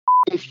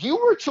if you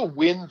were to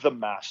win the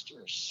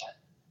Masters,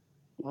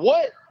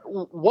 what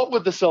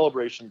would the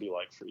celebration be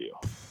like for you?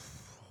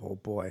 Oh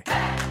boy.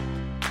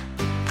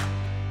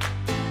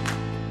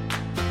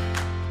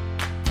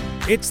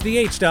 It's the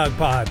H-Dog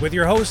Pod with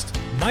your host,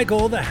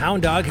 Michael the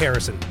Hound Dog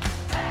Harrison.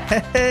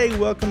 Hey,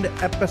 welcome to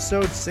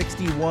episode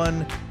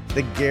 61,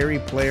 the Gary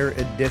Player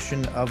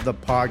edition of the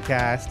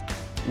podcast.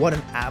 What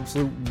an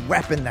absolute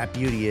weapon that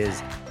beauty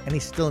is. And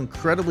he's still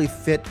incredibly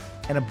fit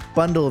and a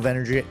bundle of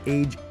energy at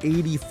age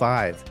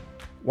 85.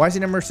 Why is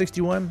he number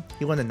 61?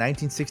 He won the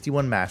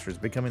 1961 Masters,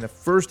 becoming the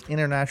first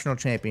international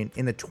champion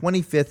in the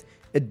 25th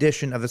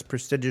edition of this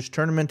prestigious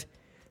tournament.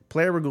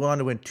 Player would go on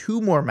to win 2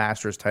 more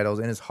Masters titles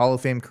in his Hall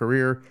of Fame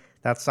career.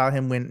 That saw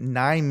him win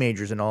 9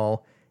 majors in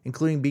all,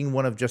 including being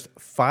one of just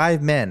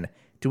 5 men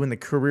to win the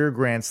career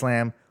Grand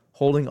Slam,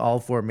 holding all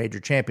 4 major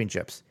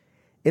championships.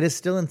 It is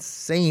still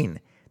insane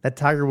that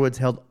Tiger Woods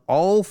held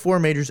all 4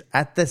 majors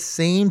at the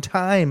same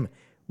time,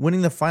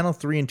 winning the final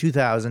 3 in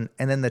 2000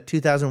 and then the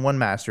 2001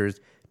 Masters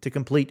to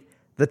complete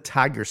the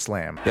Tiger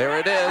Slam. There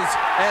it is,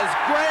 as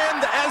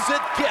grand as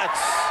it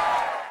gets.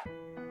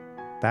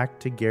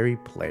 Back to Gary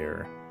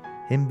Player.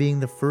 Him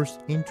being the first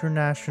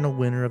international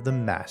winner of the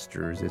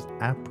Masters is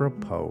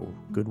apropos,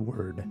 good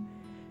word,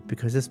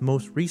 because this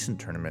most recent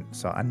tournament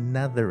saw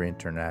another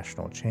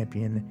international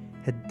champion,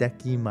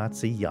 Hideki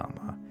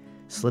Matsuyama,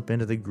 slip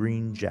into the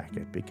green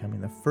jacket,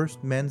 becoming the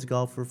first men's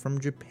golfer from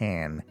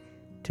Japan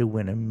to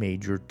win a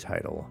major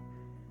title.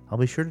 I'll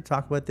be sure to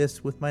talk about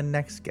this with my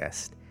next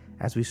guest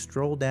as we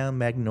stroll down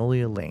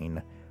Magnolia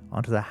Lane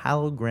onto the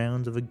hallowed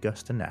grounds of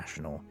Augusta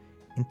National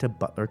into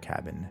Butler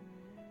Cabin.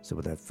 So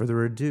without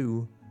further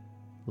ado,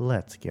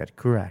 let's get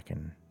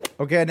cracking.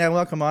 Okay, now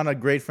welcome on a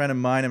great friend of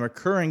mine and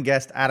recurring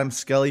guest, Adam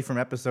Scully, from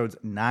episodes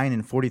 9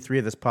 and 43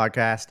 of this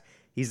podcast.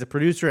 He's the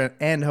producer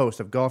and host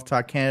of Golf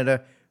Talk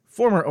Canada,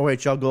 former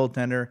OHL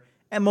goaltender,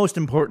 and most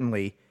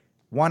importantly,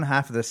 one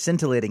half of the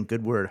scintillating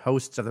good word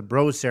hosts of the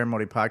Bros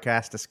Ceremony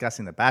podcast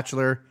discussing The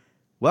Bachelor.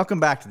 Welcome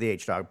back to the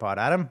H-Dog Pod,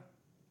 Adam.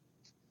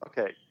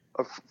 Okay,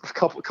 a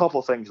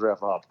couple things to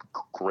wrap up.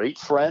 Great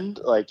friend,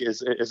 like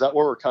is that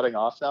where we're cutting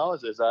off now?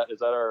 Is that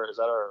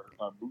our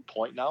moot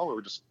point now?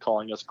 We're just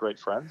calling us great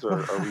friends, or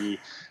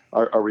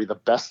are we the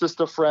bestest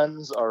of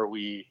friends? Are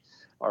we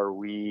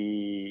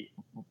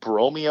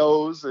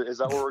bromios? Is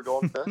that where we're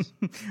going with this?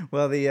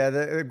 Well,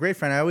 the great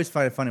friend, I always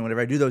find it funny whenever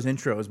I do those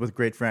intros with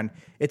great friend.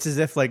 It's as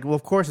if like, well,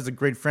 of course it's a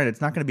great friend.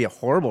 It's not going to be a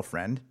horrible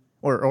friend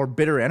or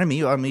bitter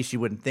enemy. Well, at least you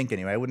wouldn't think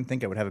anyway. I wouldn't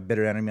think I would have a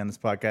bitter enemy on this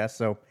podcast.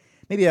 So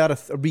maybe I ought to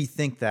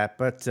rethink that.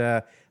 But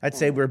I'd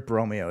say we're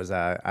bromios,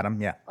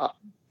 Adam. Yeah.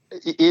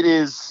 It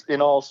is,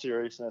 in all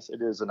seriousness,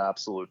 it is an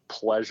absolute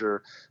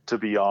pleasure to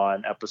be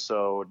on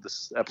episode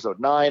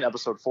 9,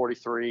 episode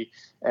 43,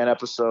 and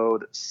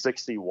episode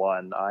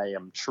 61. I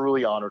am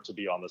truly honored to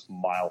be on this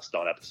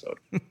milestone episode.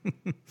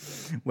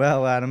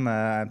 Well, Adam,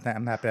 I'm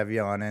happy to have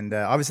you on. And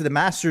obviously the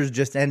Masters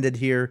just ended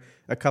here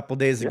a couple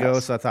days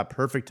ago, so I thought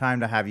perfect time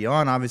to have you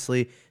on,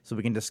 obviously, so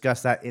we can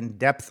discuss that in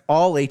depth,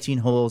 all 18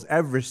 holes,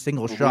 every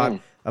single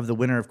shot of the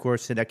winner, of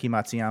course, Hideki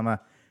Matsuyama.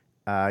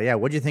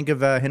 What do you think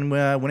of him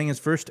winning his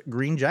first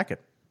green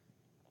jacket?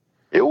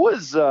 It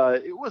was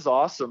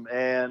awesome,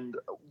 and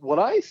what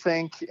I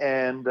think,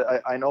 and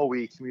I know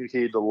we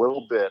communicated a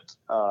little bit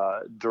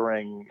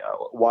during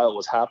while it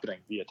was happening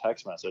via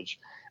text message.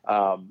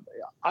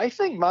 I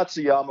think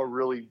Matsuyama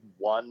really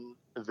won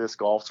this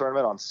golf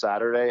tournament on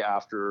Saturday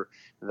after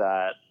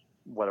that,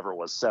 whatever it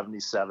was,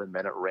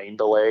 77-minute rain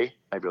delay.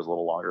 Maybe it was a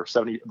little longer.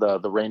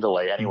 The rain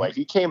delay. Anyway,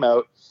 He came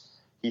out.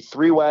 He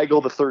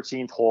 3-waggled the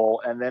 13th hole,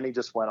 and then he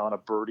just went on a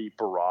birdie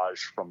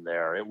barrage from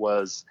there. It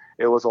was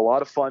a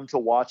lot of fun to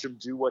watch him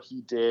do what he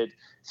did.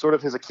 Sort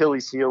of his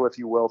Achilles heel, if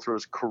you will, through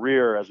his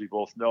career, as we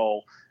both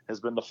know, has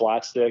been the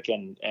flat stick,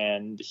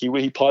 and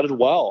he putted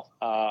well.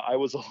 I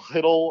was a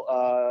little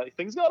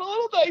things got a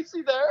little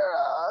dicey there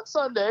on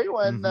Sunday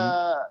when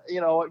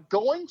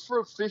going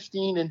for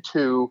 15 and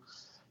 2.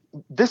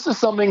 This is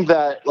something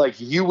that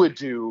like you would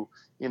do,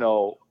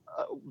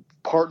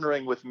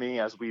 partnering with me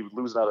as we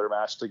lose another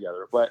match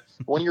together. But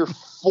when you're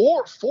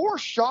four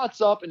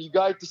shots up and you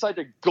guys decide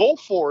to go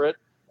for it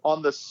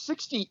on the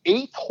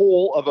 68th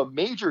hole of a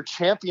major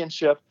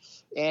championship,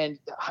 and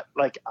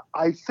like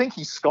I think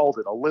he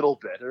scalded a little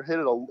bit or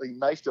he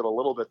knifed it a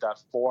little bit, that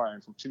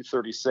forehand from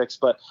 236.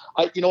 But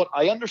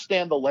I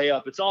understand the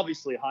layup. It's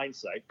obviously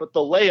hindsight, but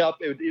the layup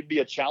it'd be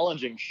a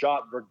challenging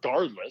shot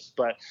regardless.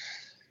 But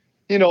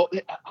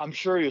I'm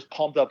sure he was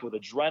pumped up with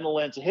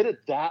adrenaline to hit it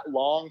that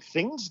long.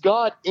 Things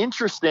got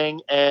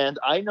interesting, and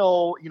I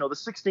know, the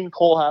 16th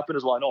hole happened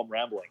as well. I know I'm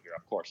rambling here,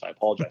 of course. I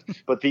apologize.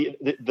 But the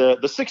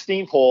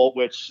 16th hole,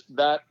 which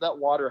that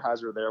water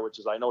hazard there, which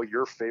is I know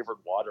your favorite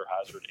water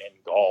hazard in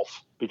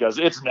golf because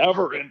it's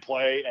never in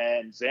play,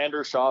 and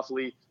Xander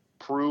Schauffele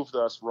proved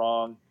us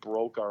wrong,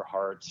 broke our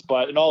hearts.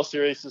 But in all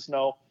seriousness,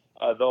 no.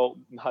 Though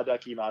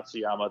Hideki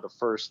Matsuyama, the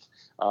first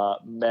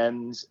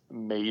men's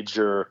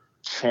major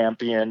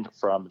champion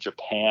from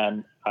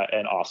Japan,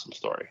 an awesome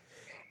story.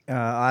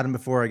 Adam,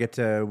 before I get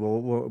to,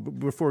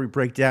 before we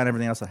break down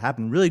everything else that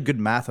happened, really good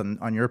math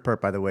on your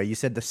part, by the way. You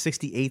said the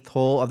 68th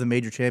hole of the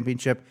major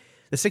championship.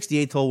 The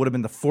 68th hole would have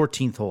been the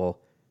 14th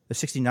hole. The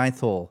 69th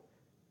hole.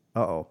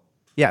 Uh-oh.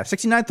 Yeah,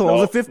 69th hole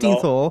was the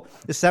 15th hole.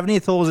 The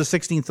 70th hole was the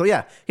 16th hole.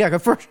 Yeah.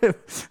 First,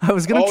 I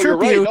was going to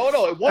chirp you.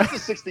 No, it was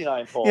the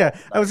 69th hole. Yeah,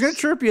 nice. I was going to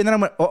chirp you, and then I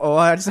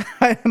went,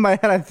 in my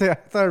head, I thought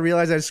I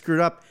realized I screwed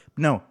up.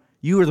 No,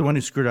 you were the one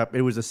who screwed up.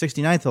 It was the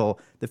 69th hole,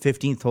 the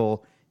 15th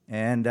hole.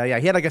 And, he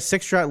had like a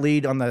 6-shot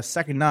lead on the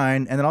second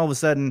 9, and then all of a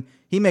sudden,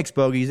 he makes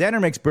bogey.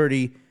 Xander makes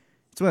birdie.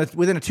 It's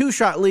within a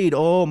 2-shot lead.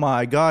 Oh,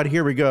 my God,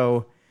 here we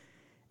go.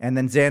 And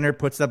then Xander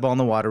puts that ball in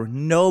the water.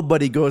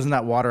 Nobody goes in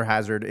that water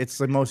hazard. It's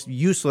the most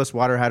useless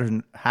water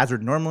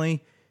hazard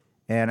normally.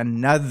 And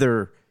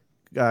another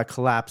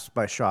collapse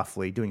by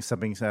Schauffele doing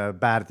something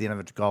bad at the end of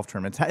a golf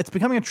tournament. It's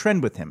becoming a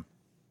trend with him.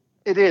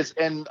 It is.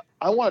 And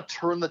I want to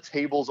turn the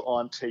tables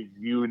on to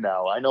you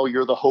now. I know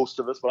you're the host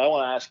of this, but I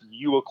want to ask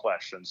you a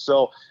question.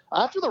 So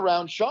after the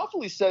round,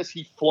 Schauffele says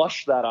he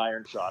flushed that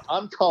iron shot.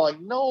 I'm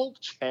calling no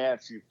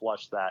chance you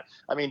flushed that.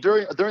 I mean,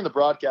 during the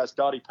broadcast,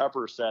 Dottie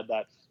Pepper said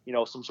that,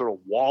 some sort of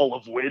wall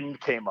of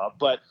wind came up.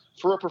 But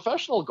for a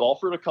professional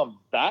golfer to come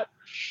that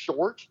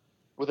short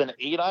with an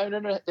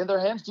 8-iron in their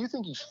hands, do you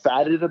think he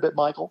fatted it a bit,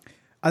 Michael?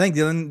 I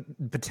think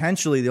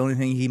potentially the only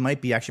thing he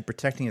might be actually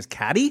protecting his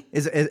caddy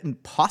is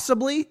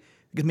possibly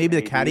because maybe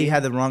the caddy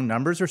had the wrong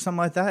numbers or something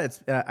like that.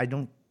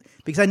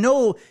 Because I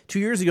know 2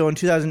 years ago in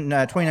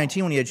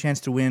 2019 when he had a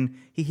chance to win,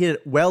 he hit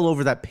it well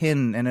over that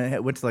pin and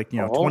it went to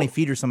 20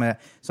 feet or something like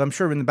that. So I'm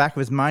sure in the back of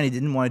his mind he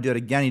didn't want to do it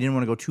again. He didn't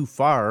want to go too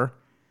far.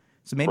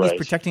 So maybe he's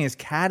protecting his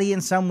caddy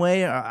in some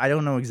way. I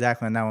don't know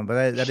exactly on that one,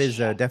 but that is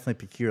definitely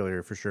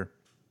peculiar for sure.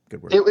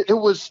 Good word. It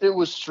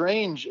was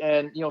strange,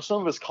 and some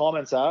of his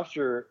comments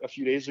after a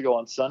few days ago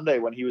on Sunday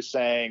when he was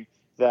saying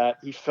that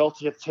he felt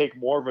he had to take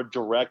more of a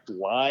direct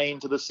line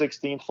to the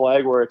 16th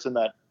flag where it's in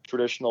that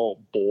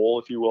traditional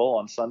bowl, if you will,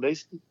 on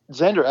Sundays.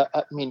 Xander,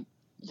 I mean,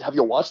 have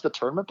you watched the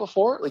tournament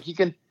before? Like, you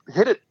can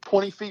hit it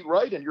 20 feet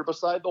right and you're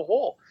beside the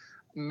hole.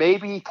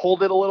 Maybe he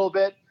pulled it a little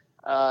bit.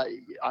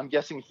 I'm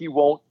guessing he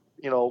won't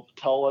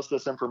tell us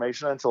this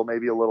information until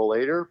maybe a little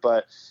later,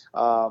 but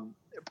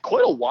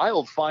quite a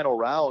wild final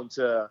round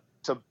to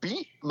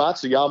beat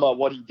Matsuyama.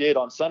 What he did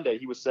on Sunday,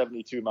 he was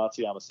 72,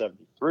 Matsuyama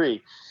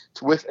 73,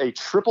 with a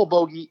triple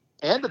bogey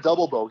and a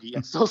double bogey,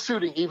 and still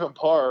shooting even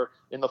par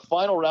in the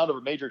final round of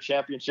a major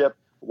championship.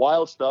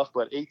 Wild stuff,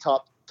 but 8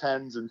 top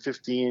 10s and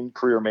 15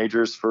 career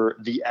majors for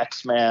the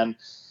X-Man.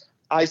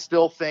 I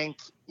still think,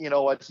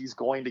 he's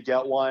going to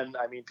get one.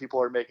 I mean, people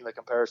are making the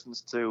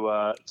comparisons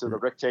to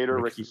the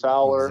Ricky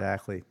Fowler.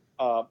 Exactly.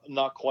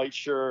 Not quite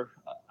sure.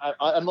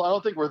 I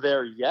don't think we're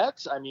there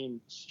yet. I mean,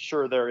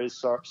 sure, there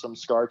is some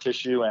scar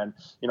tissue, and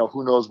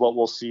who knows what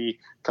we'll see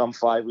come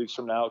 5 weeks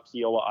from now at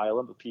Kiowa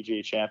Island, the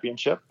PGA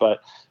Championship. But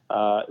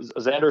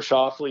Xander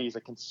Schauffele, he's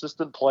a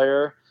consistent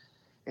player.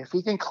 If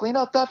he can clean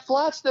up that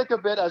flat stick a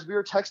bit, as we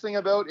were texting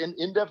about in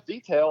in-depth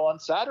detail on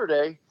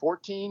Saturday,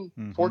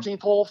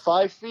 14th hole,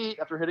 5 feet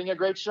after hitting a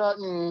great shot,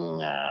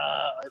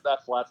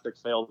 that flat stick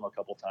failed him a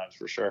couple times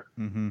for sure.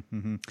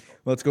 Well,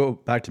 let's go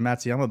back to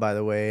Matsuyama, by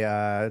the way.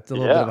 It's a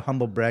little bit of a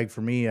humble brag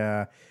for me.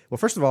 Well,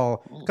 first of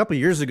all, a couple of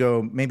years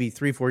ago, maybe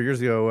 3-4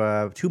 years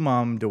ago,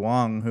 Tumam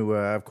Dewang, who,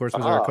 of course,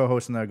 was our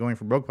co-host in the Going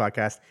for Broke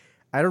podcast,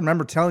 I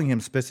remember telling him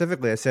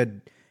specifically, I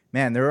said,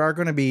 man, there are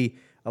going to be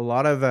a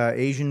lot of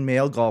Asian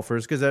male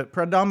golfers, because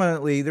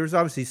predominantly there's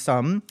obviously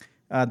some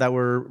that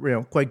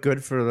were quite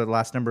good for the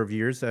last number of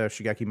years.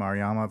 Shigeki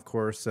Maruyama, of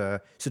course,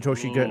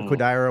 Satoshi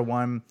Kodaira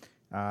won.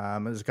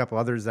 There's a couple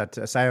others that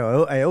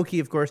Sayo Aoki,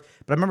 of course.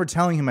 But I remember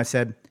telling him, I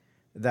said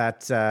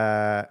that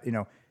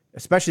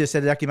especially the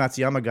Hideki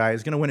Matsuyama guy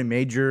is going to win a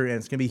major and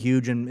it's going to be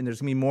huge, and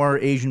there's going to be more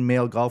Asian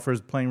male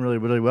golfers playing really,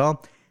 really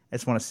well. I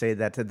just want to say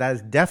that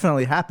is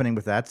definitely happening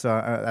with that. So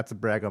that's a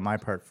brag on my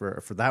part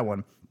for that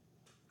one.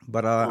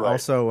 But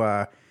also,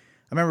 I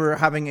remember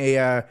having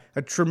a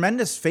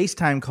tremendous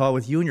FaceTime call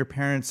with you and your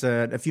parents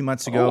a few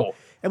months ago,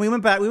 and we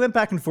went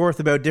back and forth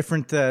about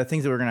different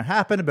things that were going to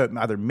happen, about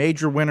either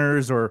major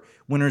winners or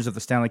winners of the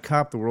Stanley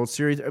Cup, the World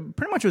Series.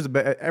 Pretty much it was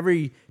about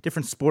every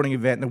different sporting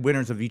event and the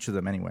winners of each of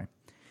them. Anyway,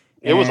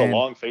 it was a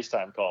long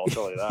FaceTime call. I'll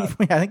tell you that.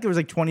 I think there was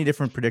like 20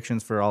 different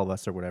predictions for all of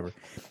us or whatever,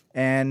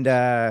 and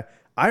I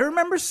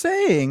remember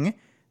saying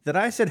that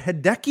I said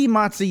Hideki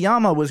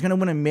Matsuyama was going to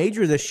win a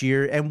major this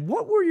year. And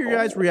what were your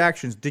guys'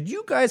 reactions? Did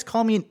you guys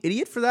call me an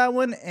idiot for that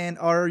one? And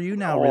are you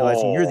now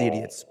realizing you're the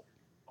idiots?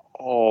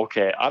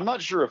 Okay. I'm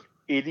not sure if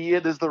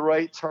idiot is the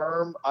right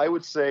term. I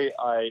would say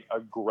I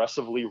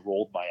aggressively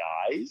rolled my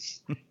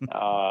eyes.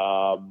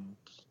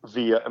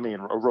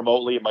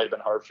 Remotely, it might have been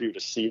hard for you to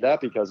see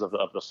that because of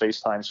the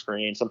FaceTime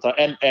screen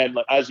sometimes. And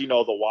as you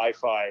know, the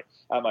Wi-Fi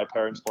at my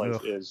parents'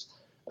 place is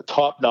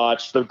top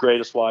notch, the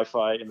greatest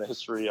Wi-Fi in the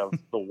history of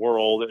the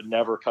world. It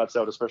never cuts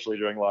out, especially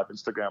during live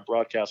Instagram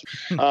broadcasts.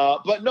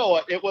 But no,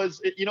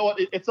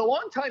 it's a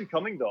long time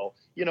coming though.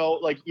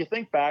 Like you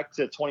think back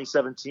to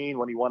 2017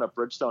 when he won at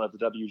Bridgestone at the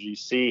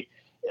WGC,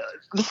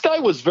 this guy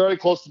was very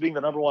close to being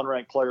the number one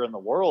ranked player in the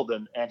world.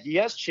 And he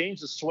has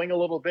changed his swing a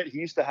little bit. He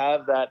used to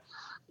have that,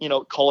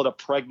 call it a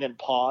pregnant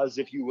pause,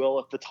 if you will,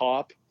 at the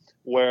top,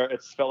 where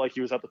it felt like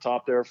he was at the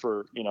top there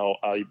for,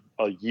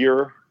 a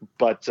year.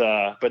 But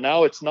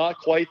now it's not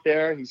quite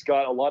there. He's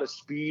got a lot of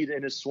speed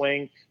in his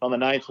swing. On the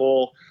 9th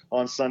hole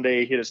on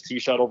Sunday, he hit his tee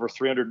shot over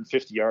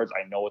 350 yards.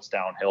 I know it's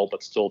downhill,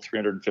 but still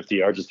 350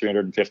 yards is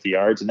 350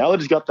 yards. And now that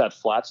he's got that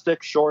flat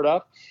stick shored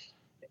up,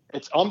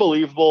 it's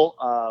unbelievable.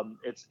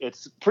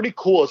 It's pretty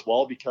cool as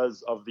well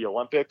because of the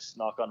Olympics,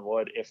 knock on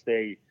wood, if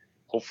they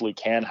hopefully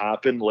can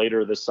happen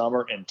later this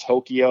summer in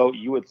Tokyo.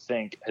 You would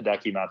think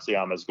Hideki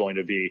Matsuyama is going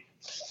to be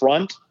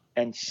front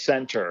and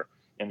center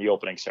in the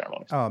opening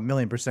ceremony. Oh,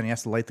 1,000,000%. He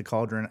has to light the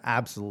cauldron.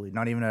 Absolutely.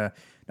 Not even a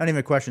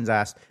question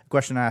asked.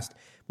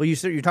 Well,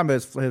 you're talking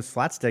about his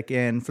flat stick,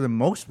 and for the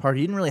most part,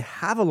 he didn't really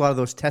have a lot of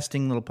those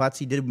testing little putts.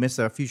 He did miss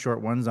a few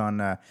short ones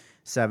on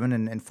 7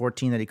 and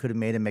 14 that he could have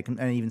made,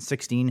 and even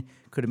 16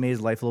 could have made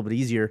his life a little bit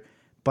easier.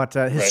 But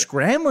his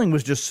scrambling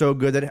was just so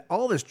good that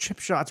all of his chip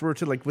shots were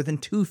to within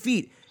 2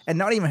 feet, and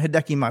not even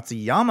Hideki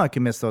Matsuyama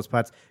can miss those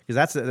putts because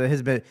that's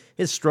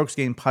his strokes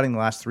gained putting the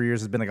last 3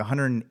 years has been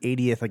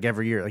 180th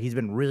every year. He's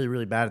been really,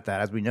 really bad at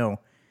that, as we know.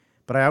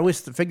 But I always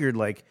figured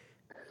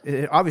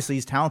obviously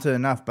he's talented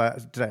enough.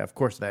 But did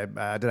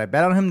I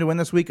bet on him to win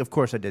this week? Of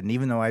course I didn't,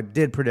 even though I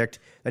did predict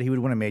that he would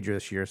win a major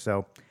this year.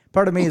 So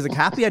part of me is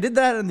happy I did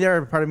that, and the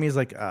other part of me is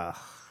clown.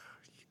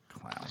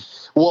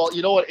 Well,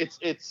 you know what?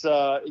 It's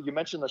you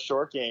mentioned the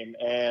short game,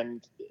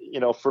 and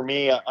for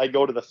me, I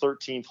go to the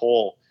 13th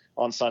hole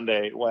on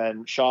Sunday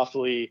when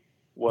Schauffele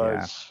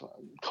was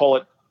call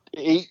it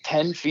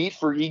 8-10 feet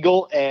for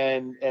eagle,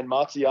 and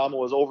Matsuyama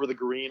was over the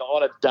green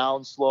on a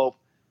downslope.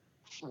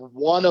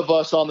 One of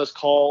us on this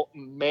call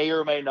may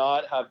or may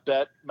not have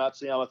bet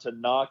Matsuyama to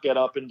not get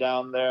up and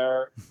down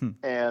there,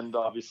 and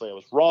obviously I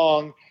was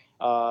wrong.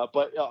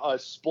 But a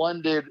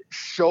splendid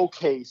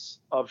showcase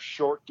of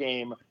short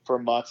game for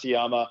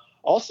Matsuyama.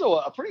 Also,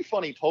 a pretty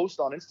funny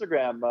post on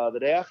Instagram the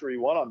day after he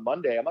won on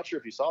Monday. I'm not sure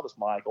if you saw this,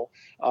 Michael.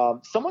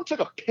 Someone took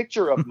a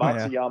picture of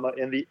Matsuyama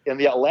in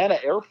the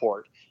Atlanta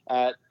airport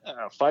at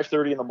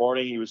 5:30 in the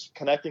morning. He was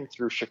connecting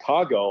through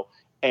Chicago,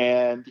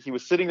 and he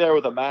was sitting there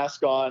with a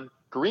mask on,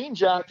 green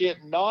jacket,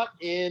 not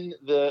in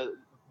the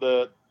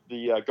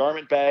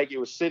garment bag. It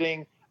was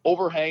sitting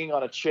overhanging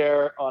on a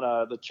chair,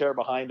 the chair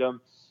behind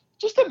him.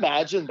 Just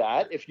imagine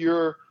that if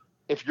you're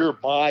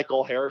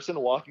Michael Harrison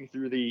walking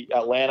through the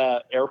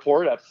Atlanta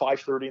airport at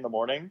 5:30 in the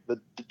morning, the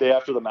day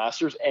after the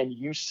Masters, and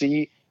you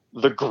see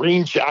the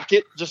green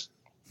jacket just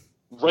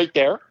right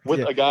there with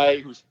a guy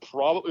who's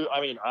probably,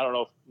 I don't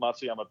know if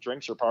Matsuyama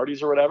drinks or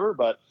parties or whatever,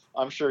 but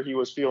I'm sure he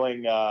was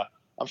feeling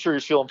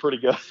pretty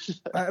good.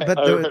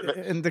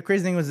 And the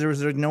crazy thing was there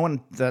was no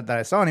one that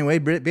I saw anyway,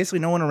 basically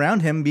no one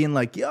around him being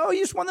like, yo,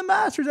 you just won the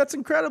Masters. That's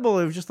incredible.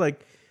 It was just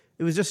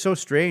it was just so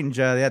strange.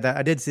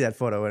 I did see that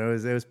photo,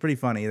 and it was pretty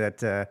funny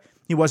that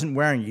he wasn't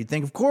wearing it. You'd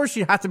think, of course,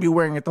 you have to be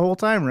wearing it the whole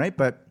time, right?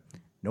 But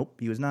nope,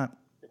 he was not.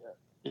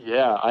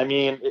 Yeah,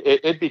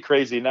 it'd be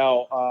crazy.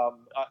 Now,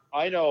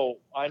 I know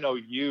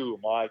you,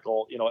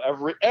 Michael.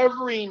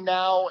 Every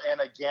now and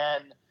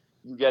again,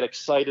 you get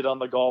excited on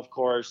the golf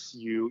course.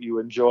 You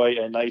enjoy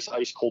a nice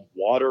ice cold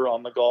water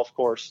on the golf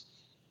course.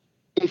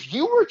 If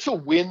you were to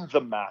win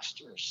the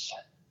Masters,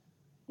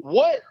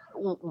 what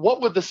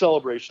would the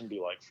celebration be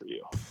like for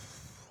you?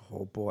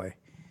 Oh boy,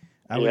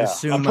 I would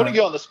assume I'm putting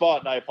you on the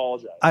spot, and I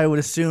apologize. I would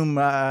assume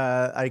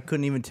I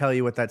couldn't even tell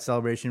you what that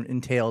celebration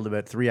entailed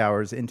about 3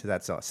 hours into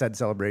that said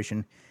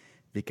celebration,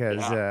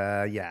 because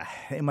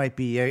it might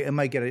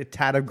get a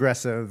tad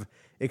aggressive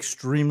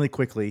extremely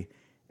quickly,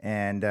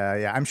 and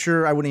I'm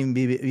sure I wouldn't even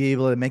be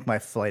able to make my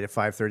flight at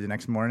 5:30 the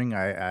next morning.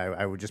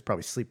 I would just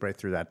probably sleep right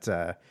through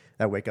that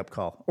wake up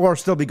call, or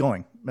still be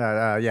going.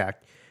 I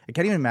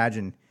can't even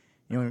imagine.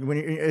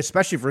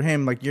 Especially for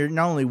him, you're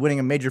not only winning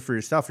a major for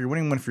yourself, you're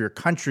winning one for your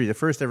country, the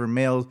first ever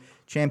male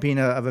champion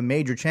of a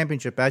major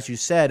championship, as you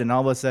said, and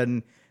all of a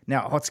sudden,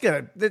 now it's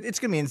gonna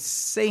be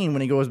insane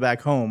when he goes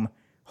back home.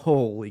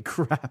 Holy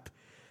crap!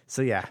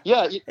 So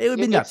it would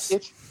be nuts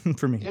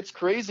for me. It's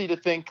crazy to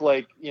think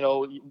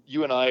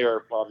you and I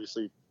are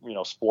obviously,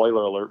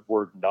 spoiler alert,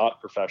 we're not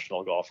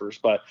professional golfers,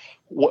 but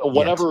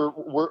whenever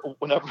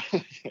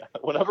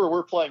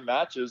we're playing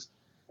matches,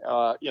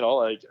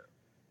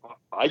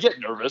 I get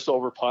nervous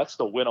over putts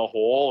to win a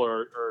hole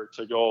or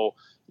to go,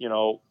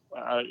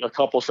 a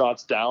couple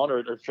shots down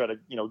or try to,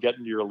 get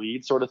into your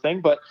lead sort of thing.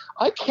 But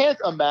I can't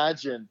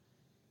imagine,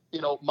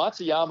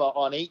 Matsuyama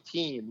on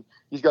 18,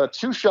 he's got a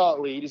 2-shot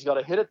lead. He's got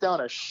to hit it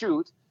down a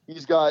shoot.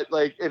 He's got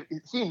if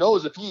he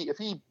knows if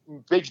he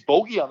bigs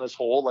bogey on this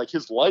hole,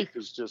 his life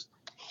is just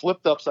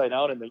flipped upside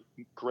down in the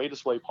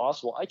greatest way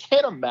possible. I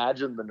can't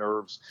imagine the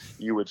nerves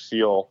you would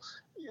feel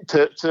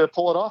to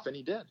pull it off. And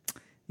he did.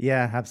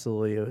 Yeah,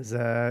 absolutely. It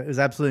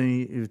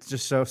was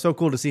just so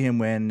cool to see him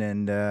win,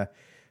 and it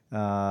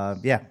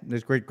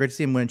was great to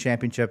see him win a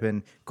championship.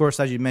 And of course,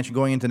 as you mentioned,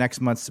 going into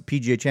next month's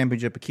PGA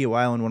Championship at Kiawah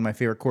Island, one of my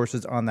favorite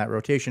courses on that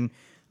rotation.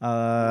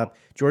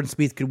 Jordan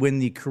Spieth could win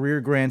the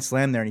career Grand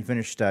Slam there, and he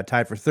finished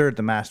tied for third at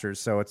the Masters.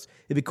 So it'd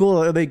be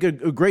cool. It'll be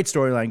a great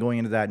storyline going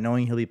into that,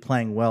 knowing he'll be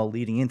playing well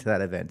leading into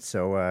that event.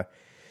 So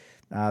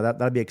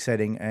that'll be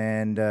exciting.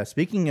 And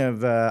speaking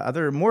of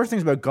more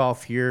things about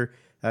golf here,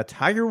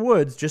 Tiger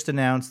Woods just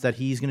announced that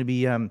he's going to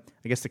be,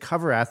 the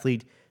cover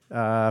athlete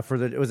for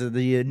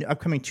the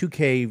upcoming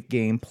 2K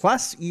game.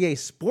 Plus, EA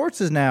Sports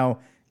is now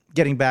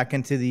getting back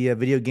into the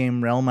video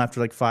game realm after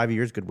like 5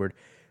 years. Good word.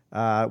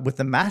 With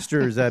the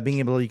Masters being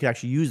able, you can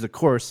actually use the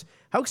course.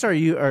 How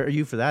excited are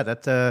you for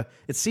that?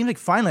 It seems like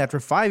finally after a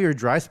 5-year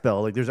dry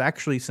spell, like there's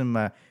actually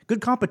some good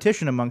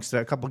competition amongst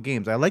a couple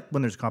games. I like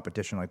when there's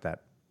competition like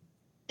that.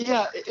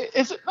 Yeah,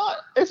 is it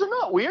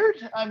not weird?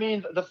 I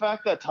mean, the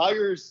fact that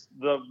Tiger's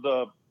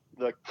the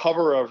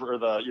cover of, or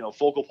the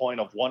focal point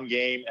of one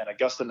game and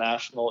Augusta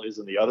National is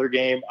in the other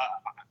game.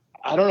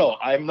 I don't know.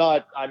 I'm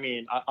not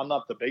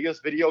the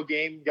biggest video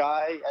game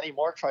guy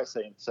anymore. Try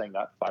saying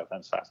that 5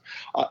 times fast.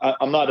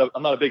 I'm not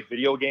a big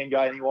video game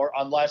guy anymore,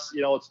 unless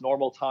it's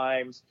normal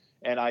times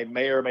and I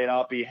may or may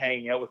not be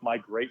hanging out with my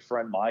great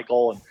friend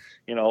Michael and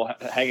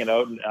hanging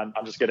out and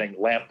I'm just getting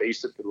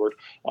lambasted, good word,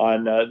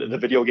 on the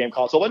video game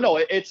console. But no,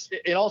 it's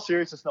in all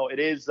seriousness, no, it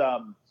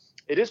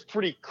is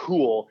pretty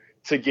cool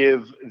to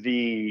give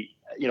the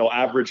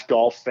average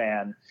golf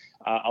fan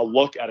a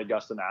look at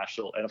Augusta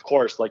National. And of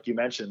course, like you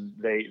mentioned,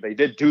 they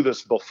did do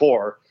this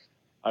before.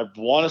 I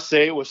want to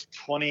say it was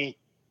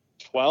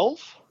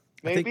 2012,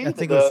 maybe. I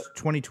think it was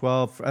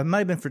 2012. It might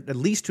have been for at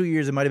least 2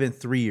 years. It might have been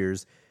 3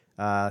 years.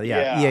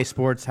 EA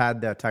Sports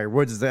had Tiger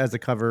Woods as the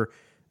cover.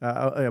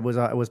 It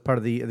was part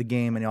of the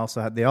game, and they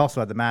also had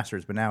the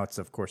Masters, but now it's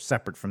of course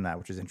separate from that,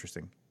 which is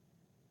interesting.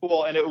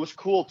 Well, and it was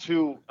cool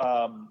too,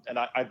 and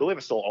I believe I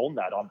still own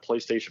that on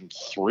PlayStation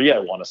 3, I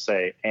want to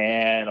say,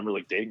 and I'm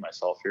really dating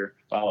myself here.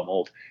 Wow, I'm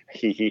old.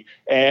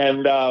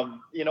 And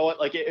you know what?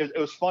 Like it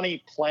was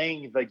funny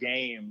playing the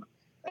game,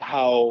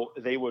 how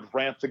they would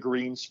ramp the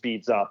green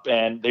speeds up,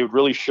 and they would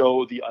really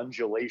show the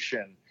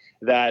undulation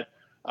that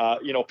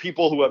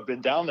people who have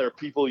been down there,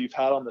 people you've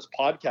had on this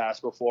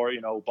podcast before,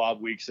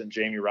 Bob Weeks and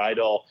Jamie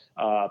Rydell,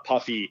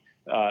 Puffy.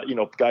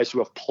 Guys who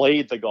have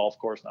played the golf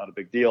course, not a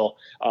big deal,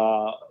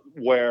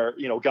 where,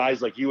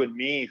 guys like you and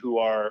me who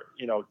are,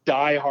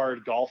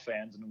 diehard golf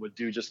fans and would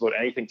do just about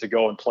anything to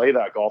go and play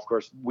that golf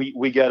course,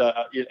 we get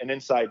an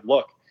inside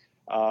look.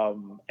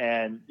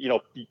 And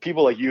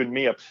people like you and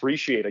me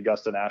appreciate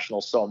Augusta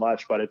National so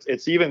much, but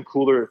it's even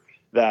cooler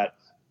that,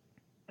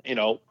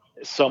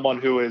 someone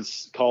who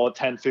is, call it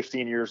 10,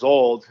 15 years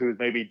old, who's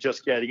maybe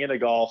just getting into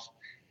golf,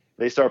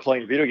 they start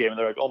playing a video game and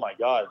they're like, oh my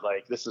God,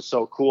 like this is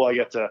so cool. I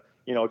get to,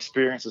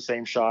 experience the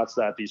same shots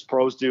that these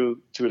pros do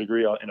to a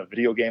degree in a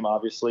video game,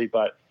 obviously.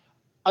 But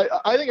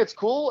I think it's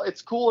cool.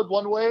 It's cool in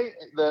one way.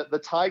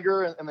 The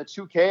Tiger and the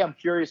 2K, I'm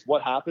curious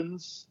what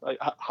happens, like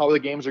how the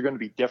games are going to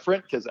be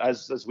different. Because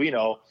as we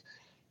know,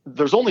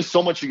 there's only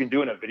so much you can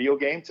do in a video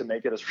game to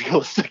make it as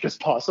realistic as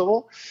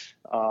possible.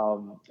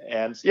 So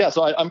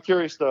I'm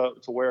curious to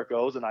where it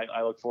goes. And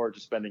I look forward to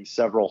spending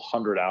several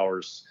hundred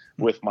hours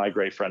with my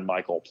great friend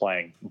Michael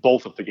playing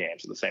both of the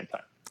games at the same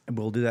time. And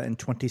we'll do that in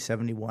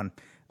 2071.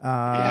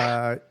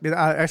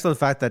 Actually, the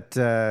fact that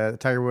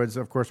Tiger Woods,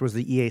 of course, was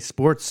the EA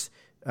Sports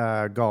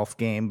golf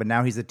game, but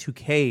now he's a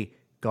 2K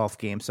golf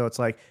game. So it's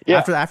like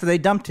after they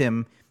dumped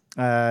him,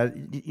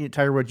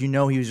 Tiger Woods, he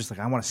was just like,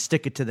 I want to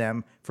stick it to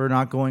them for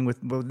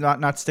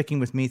not sticking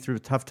with me through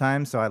tough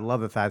times. So I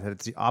love the fact that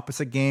it's the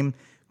opposite game.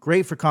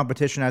 Great for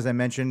competition, as I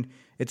mentioned.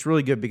 It's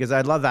really good because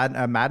I love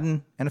that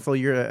Madden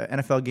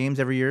NFL games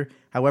every year.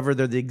 However,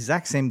 they're the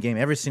exact same game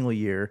every single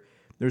year.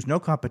 There's no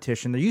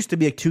competition. There used to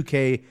be a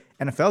 2K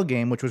NFL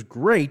game, which was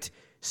great.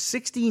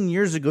 16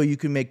 years ago, you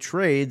could make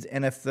trades,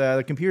 and if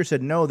the computer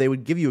said no, they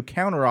would give you a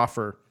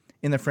counteroffer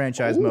in the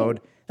franchise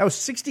mode. That was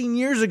 16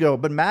 years ago,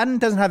 but Madden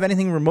doesn't have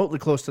anything remotely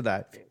close to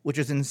that, which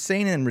is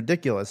insane and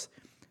ridiculous.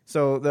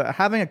 So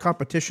having a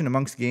competition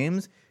amongst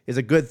games is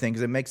a good thing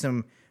because it makes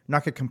them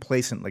not get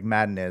complacent like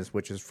Madden is,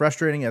 which is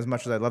frustrating as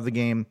much as I love the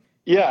game.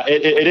 Yeah,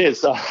 it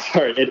is.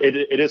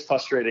 It is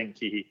frustrating,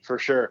 Kihi, for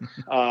sure.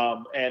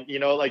 And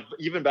like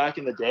even back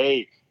in the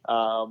day,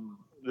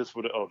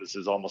 this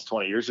is almost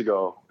 20 years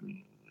ago,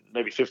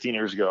 maybe 15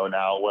 years ago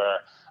now, where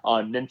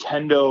on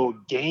Nintendo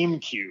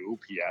GameCube,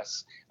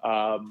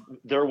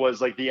 there was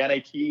like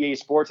the EA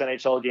Sports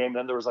NHL game.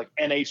 Then there was like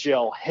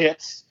NHL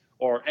Hits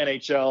or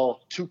NHL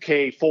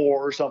 2K4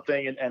 or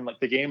something, and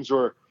like the games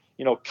were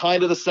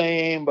kind of the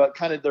same, but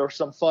kind of there were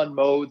some fun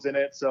modes in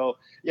it. So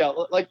yeah,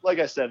 like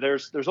I said,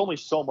 there's only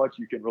so much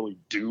you can really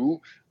do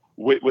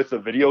with the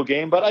video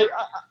game, but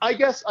I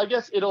guess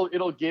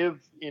it'll give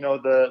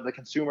the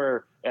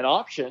consumer an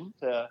option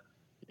to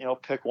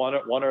pick one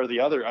or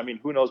the other. I mean,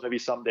 who knows? Maybe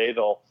someday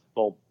they'll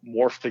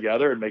morph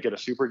together and make it a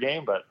super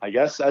game. But I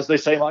guess, as they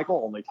say,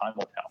 Michael, only time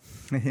will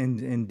tell.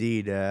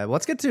 Indeed.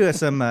 Let's get to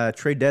some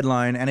trade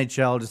deadline.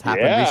 NHL just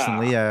happened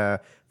recently.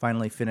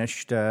 Finally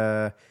finished.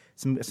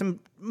 some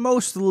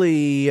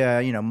mostly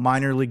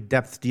minor league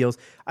depth deals.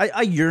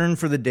 I yearn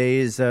for the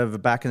days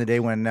of back in the day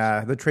when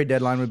the trade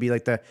deadline would be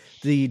like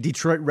the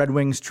Detroit Red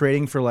Wings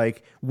trading for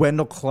like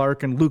Wendell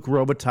Clark and Luc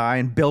Robitaille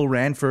and Bill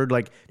Ranford,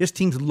 like just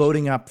teams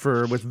loading up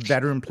with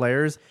veteran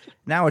players.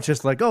 Now it's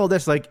just like, oh,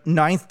 this like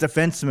 9th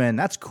defenseman,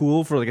 that's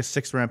cool for like a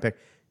 6th round pick.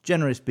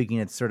 Generally speaking,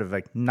 it's sort of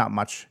like not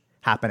much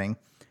happening.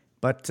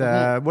 But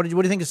what do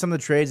you think of some of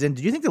the trades? And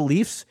do you think the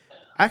Leafs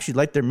actually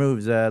like their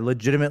moves?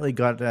 Legitimately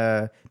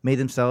made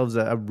themselves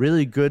a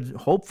really good,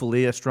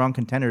 hopefully a strong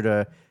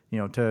contender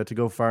to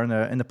go far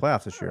in the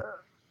playoffs this year.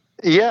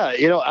 Yeah,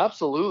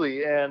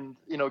 absolutely. And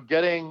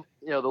getting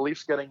the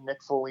Leafs getting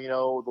Nick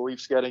Foligno, the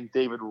Leafs getting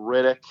David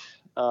Riddick,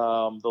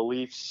 the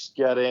Leafs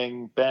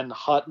getting Ben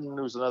Hutton,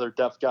 who's another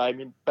depth guy. I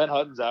mean, Ben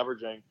Hutton's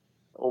averaging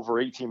over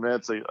 18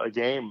 minutes a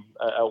game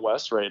at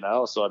West right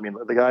now. So, I mean,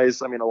 the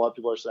guys, a lot of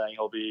people are saying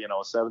he'll be, a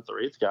 7th or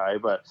 8th guy,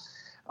 but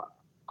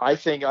I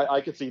think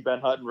I could see Ben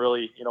Hutton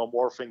really,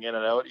 morphing in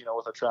and out,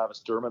 with a Travis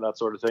Dermott, that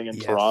sort of thing in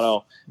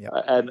Toronto. Yep.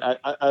 And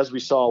as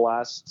we saw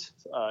last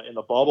in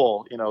the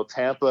bubble,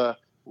 Tampa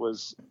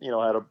was,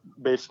 had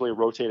basically a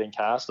rotating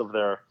cast of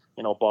their,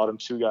 bottom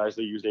 2 guys.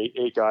 They used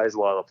eight guys a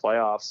lot of the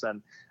playoffs.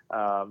 And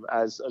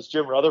as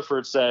Jim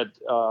Rutherford said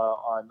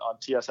on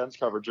TSN's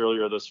coverage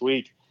earlier this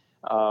week,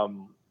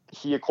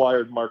 he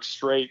acquired Mark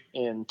Streit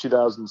in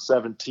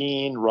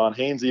 2017, Ron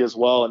Hainsey as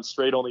well, and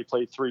Streit only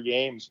played 3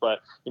 games. But,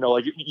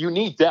 you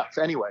need depth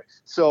anyway.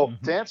 So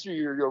to answer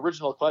your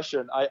original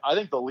question, I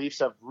think the Leafs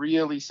have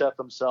really set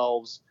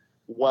themselves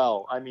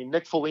well. I mean,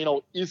 Nick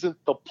Foligno isn't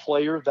the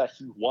player that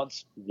he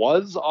once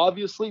was,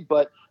 obviously,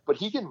 but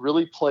he can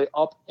really play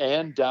up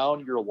and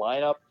down your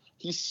lineup.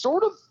 He's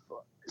sort of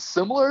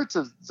similar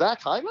to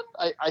Zach Hyman,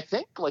 I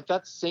think, like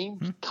that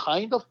same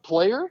kind of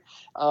player.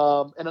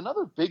 And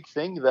another big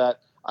thing that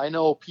I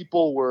know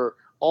people were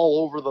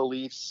all over the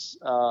Leafs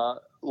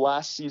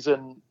last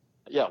season.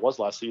 Yeah, it was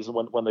last season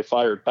when they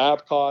fired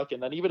Babcock.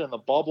 And then even in the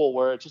bubble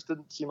where it just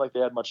didn't seem like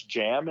they had much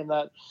jam in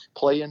that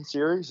play-in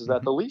series, is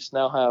that the Leafs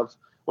now have,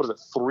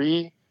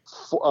 3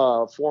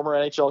 former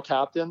NHL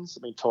captains.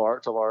 I mean,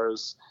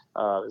 Tavares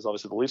is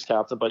obviously the Leafs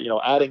captain, but,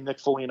 adding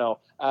Nick Foligno,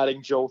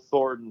 adding Joe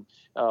Thornton,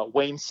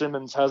 Wayne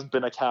Simmons hasn't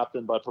been a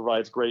captain, but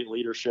provides great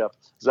leadership.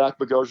 Zach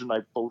Bogosian,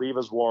 I believe,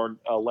 has worn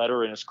a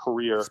letter in his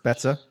career.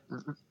 Spezza.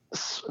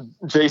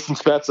 Jason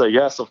Spezza,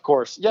 yes, of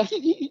course. Yeah,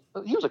 he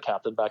was a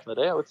captain back in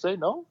the day, I would say.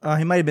 No,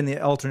 he might have been the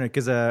alternate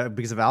because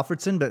of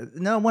Alfredson, but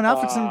no, when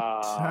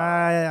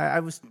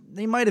Alfredson,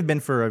 he might have been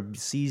for a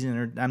season,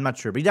 or I'm not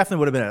sure, but he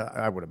definitely would have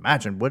been. I would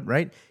imagine,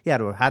 right? He had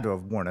to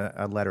have worn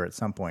a letter at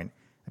some point.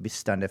 I'd be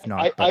stunned if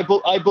not.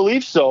 I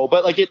believe so,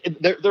 but like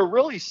they're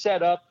really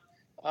set up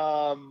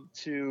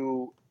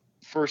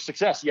for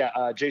success. Yeah,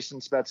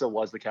 Jason Spezza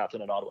was the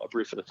captain in Ottawa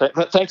briefly.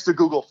 Thanks to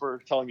Google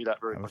for telling me that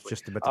very quickly. I was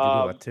just about to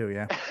Google that too,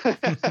 yeah.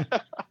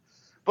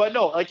 But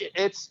no, like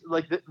it's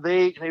like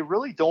they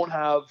really don't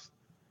have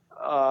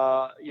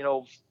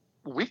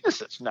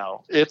weaknesses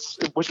now.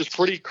 Which is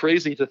pretty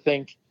crazy to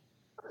think,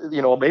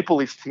 a Maple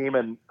Leafs team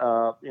and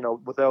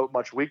without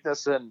much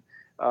weakness. And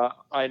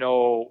I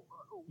know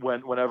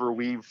whenever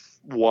we've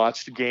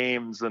watched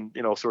games and,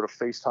 sort of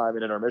FaceTime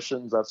and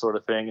intermissions, that sort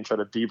of thing, and try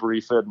to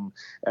debrief it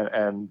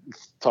and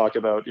talk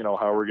about,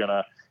 how we're going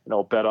to,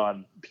 bet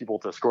on people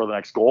to score the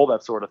next goal,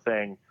 that sort of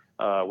thing.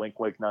 Wink,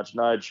 wink, nudge,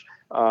 nudge.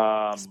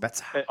 On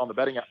the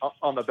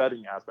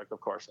betting aspect,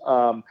 of course.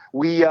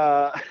 We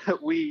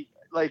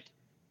like,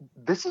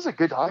 this is a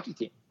good hockey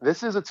team.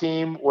 This is a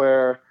team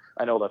where,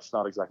 I know that's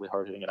not exactly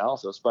hard-hitting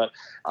analysis, but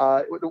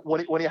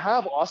when you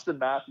have Austin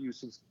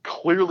Matthews, who's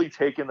clearly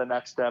taken the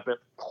next step, it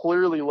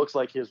clearly looks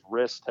like his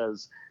wrist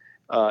has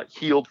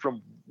healed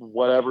from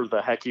whatever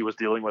the heck he was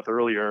dealing with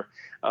earlier.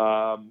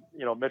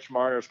 Mitch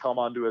Marner's come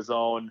onto his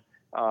own.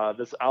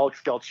 This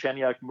Alex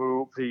Galchenyuk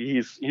move,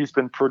 he's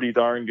been pretty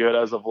darn good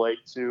as of late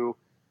too.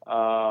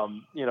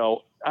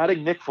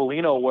 Adding Nick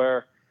Foligno,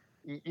 where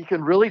you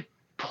can really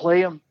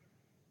play him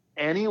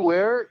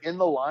anywhere in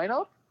the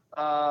lineup.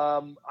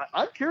 I'm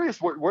curious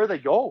where they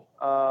go,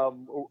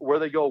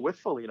 with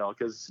Foligno,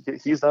 because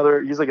he's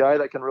a guy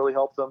that can really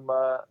help them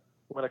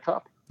win a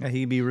cup. Yeah,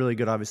 he'd be really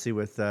good, obviously,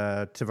 with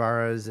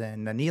Tavares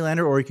and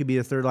Nylander, or he could be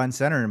a third-line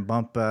center and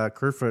bump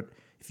Kerfoot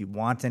if you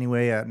want.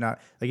 Anyway, not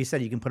like you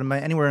said, you can put him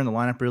anywhere in the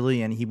lineup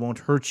really, and he won't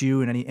hurt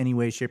you in any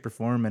way, shape, or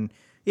form. And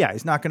yeah,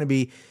 he's not going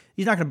to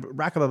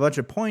rack up a bunch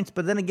of points,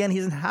 but then again, he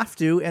doesn't have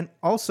to. And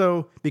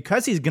also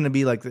because he's going to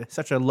be like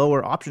such a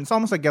lower option, it's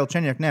almost like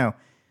Galchenyuk now.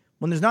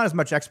 When there's not as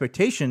much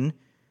expectation,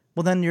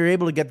 well, then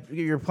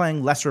you're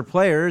playing lesser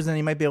players, and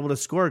you might be able to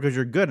score because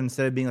you're good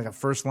instead of being like a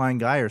first-line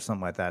guy or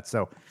something like that.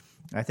 So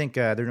I think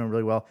they're doing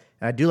really well.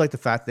 And I do like the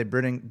fact they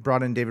brought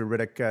in David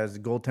Riddick as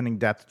goaltending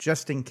depth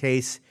just in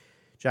case.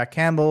 Jack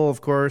Campbell,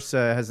 of course,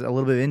 has a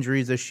little bit of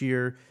injuries this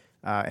year.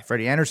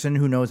 Freddie Anderson,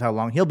 who knows how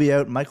long he'll be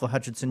out. Michael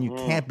Hutchinson, you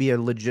can't be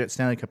a legit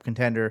Stanley Cup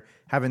contender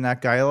having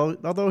that guy,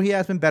 although he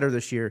has been better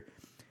this year.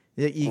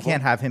 You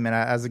can't have him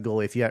as a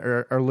goalie if you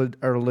are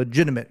a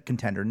legitimate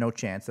contender. No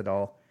chance at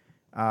all.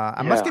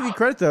 I must give you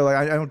credit, though.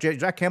 I know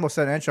Jack Campbell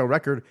set an NHL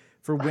record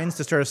for wins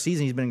to start a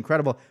season. He's been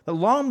incredible. But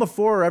long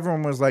before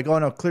everyone was like, oh,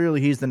 no,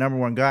 clearly he's the number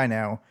one guy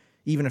now,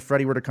 even if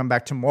Freddie were to come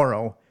back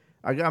tomorrow.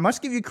 I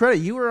must give you credit.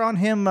 You were on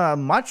him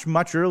much,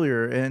 much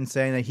earlier in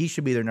saying that he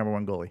should be their number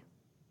one goalie.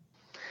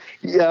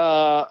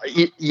 Yeah.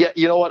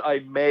 You know what? I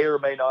may or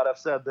may not have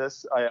said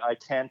this. I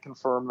can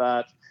confirm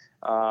that.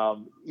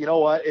 You know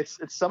what? It's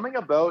something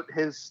about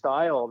his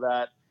style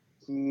that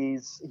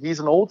he's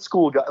an old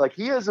school guy. Like,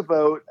 he is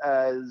about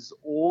as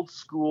old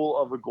school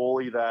of a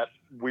goalie that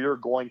we're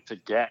going to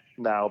get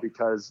now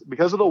because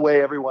of the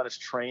way everyone is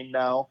trained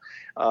now.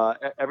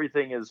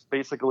 Everything is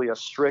basically a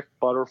strict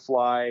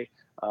butterfly.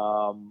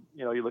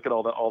 You look at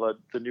all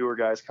the newer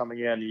guys coming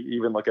in. You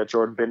even look at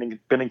Jordan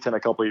Binnington a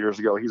couple of years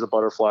ago. He's a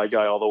butterfly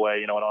guy all the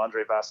way. And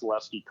Andre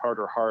Vasilevsky,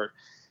 Carter Hart.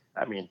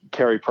 I mean,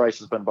 Carey Price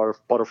has been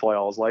butterfly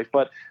all his life,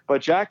 but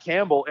Jack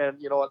Campbell, and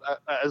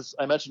as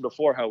I mentioned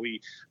before, how we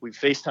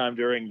FaceTime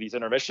during these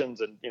intermissions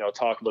and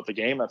talk about the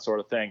game, that sort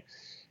of thing.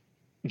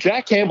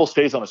 Jack Campbell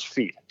stays on his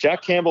feet.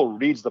 Jack Campbell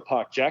reads the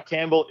puck. Jack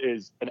Campbell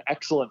is an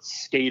excellent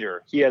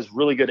skater. He has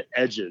really good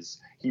edges.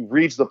 He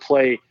reads the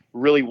play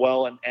really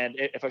well, and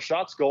if a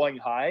shot's going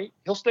high,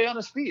 he'll stay on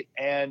his feet.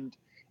 And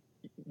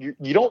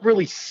you don't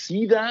really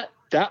see that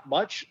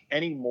much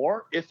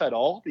anymore, if at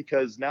all,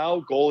 because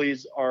now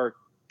goalies are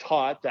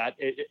taught that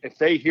if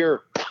they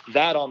hear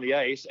that on the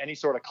ice, any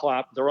sort of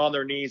clap, they're on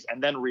their knees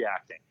and then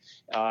reacting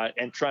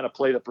and trying to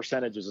play the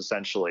percentages,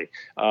 essentially.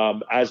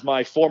 As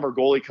my former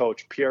goalie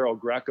coach, Piero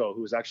Greco,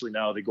 who is actually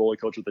now the goalie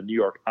coach with the New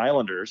York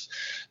Islanders,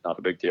 not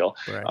a big deal,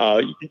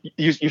 right.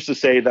 Used to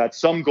say that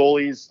some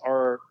goalies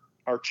are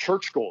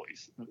church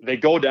goalies. They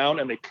go down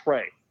and they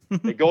pray.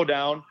 They go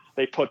down,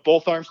 they put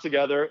both arms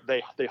together,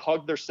 they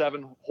hug their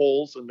 7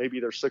 holes, and maybe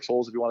there's 6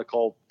 holes if you want to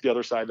call the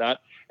other side that,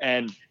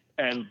 and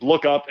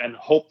look up and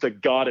hope to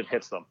God it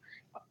hits them.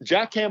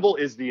 Jack Campbell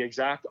is the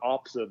exact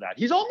opposite of that.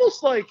 He's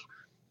almost like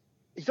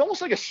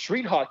a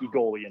street hockey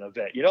goalie in a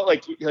bit.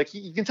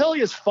 You can tell he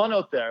has fun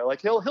out there.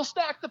 Like he'll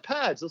stack the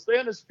pads. He'll stay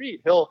on his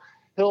feet. He'll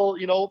go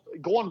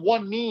on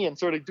one knee and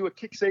sort of do a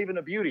kick save and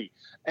a beauty.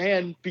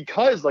 And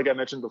because, like I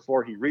mentioned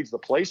before, he reads the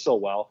play so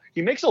well,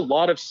 he makes a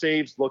lot of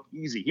saves look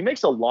easy. He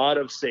makes a lot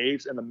of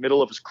saves in the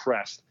middle of his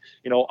crest,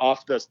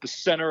 off the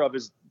center of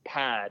his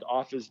pad,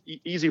 off his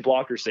easy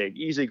blocker save,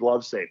 easy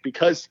glove save,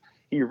 because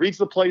he reads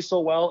the play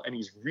so well and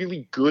he's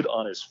really good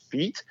on his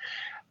feet.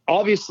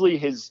 Obviously,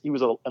 he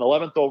was an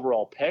 11th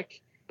overall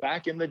pick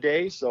back in the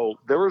day, so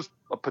there was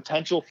a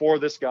potential for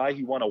this guy.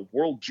 He won a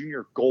World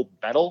Junior gold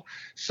medal.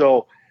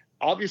 So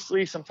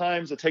obviously,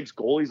 sometimes it takes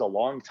goalies a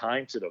long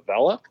time to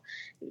develop.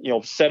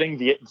 Setting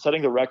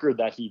the record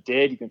that he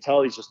did, you can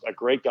tell he's just a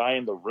great guy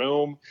in the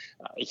room.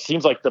 He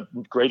seems like the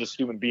greatest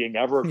human being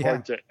ever,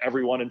 according to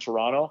everyone in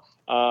Toronto.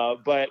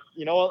 But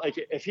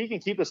if he can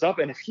keep this up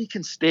and if he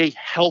can stay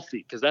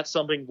healthy, because that's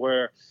something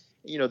where,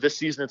 this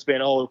season it's been,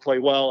 he'll play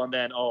well, and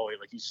then,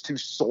 he's too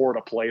sore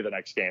to play the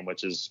next game,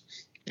 which is,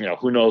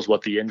 who knows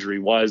what the injury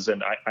was.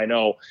 And I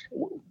know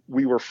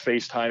we were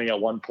FaceTiming at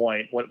one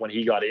point when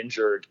he got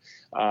injured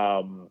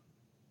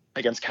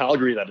against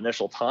Calgary that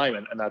initial time.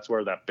 And that's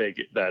where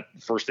that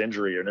first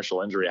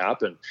initial injury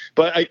happened.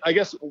 But I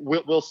guess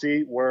we'll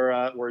see where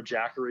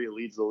Jackery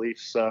leads the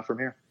Leafs from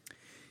here.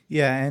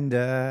 Yeah, and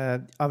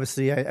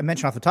obviously I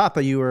mentioned off the top,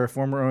 but you were a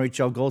former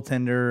OHL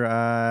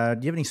goaltender.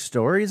 Do you have any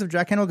stories of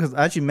Jack Campbell? Because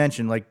as you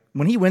mentioned, like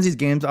when he wins these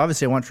games,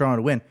 obviously I want Toronto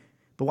to win.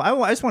 But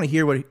I just want to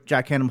hear what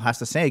Jack Campbell has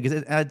to say,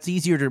 because it's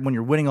easier when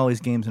you're winning all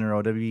these games in a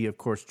row to be, of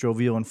course,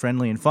 jovial and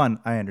friendly and fun.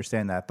 I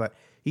understand that. But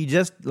he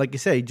just, like you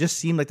said, he just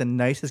seemed like the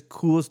nicest,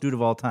 coolest dude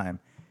of all time.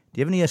 Do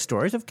you have any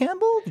stories of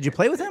Campbell? Did you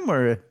play with him?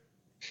 Or?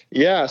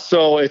 Yeah,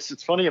 so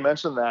it's funny you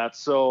mentioned that.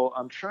 So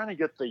I'm trying to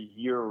get the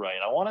year right.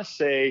 I want to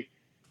say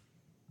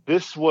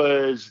this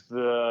was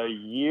the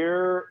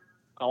year,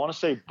 I want to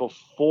say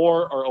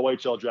before our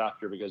OHL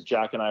draft year, because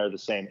Jack and I are the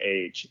same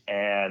age.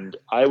 And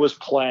I was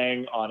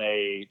playing on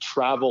a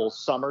travel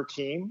summer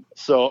team,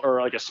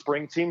 or like a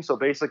spring team. So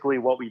basically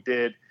what we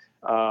did,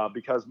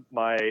 because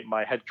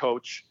my head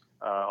coach,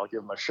 I'll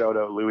give him a shout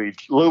out, Louis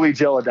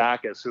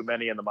Gelidakis, who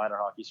many in the minor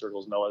hockey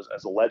circles know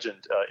as a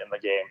legend in the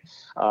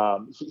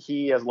game.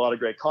 He has a lot of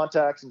great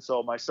contacts. And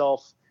so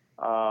myself,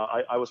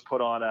 I was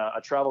put on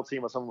a travel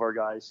team with some of our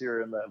guys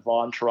here in the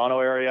Vaughan, Toronto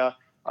area,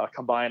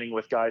 combining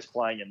with guys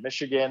playing in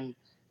Michigan.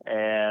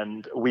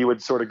 And we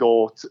would sort of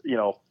go,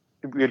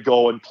 we'd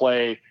go and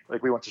play.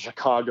 Like we went to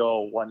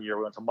Chicago one year,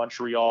 we went to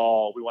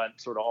Montreal, we went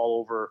sort of all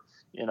over,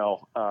 in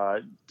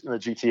the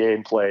GTA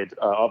and played.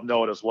 Of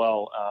note as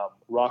well,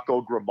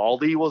 Rocco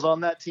Grimaldi was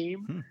on that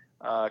team.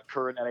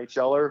 Current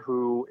NHLer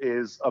who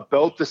is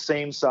about the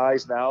same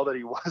size now that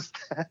he was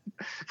then.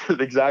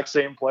 The exact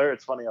same player.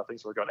 It's funny how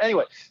things were going.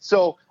 Anyway,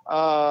 so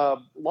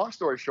long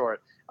story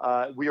short,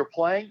 we were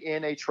playing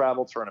in a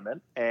travel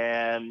tournament,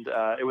 and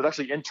it was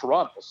actually in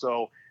Toronto.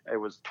 So it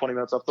was 20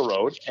 minutes up the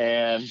road.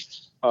 And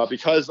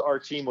because our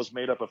team was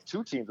made up of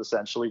 2 teams,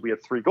 essentially, we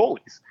had 3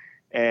 goalies.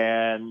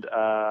 And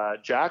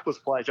Jack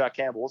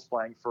Campbell was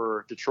playing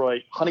for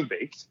Detroit Honey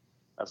Baked.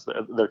 That's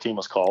their team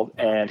was called.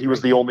 And he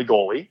was the only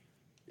goalie.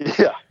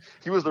 Yeah,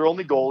 he was their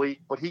only goalie,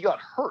 but he got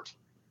hurt.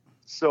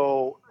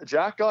 So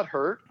Jack got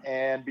hurt,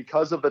 and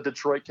because of the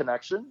Detroit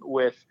connection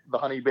with the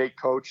Honey Bake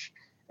coach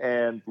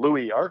and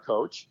Louis, our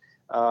coach,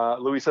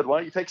 Louis said, "Why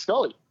don't you take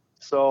Scully?"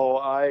 So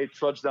I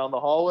trudged down the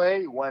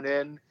hallway, went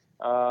in,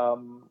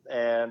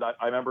 and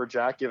I remember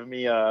Jack giving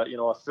me a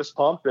fist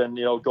pump and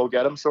go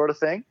get him sort of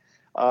thing.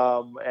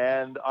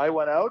 And I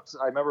went out.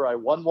 I remember I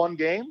won one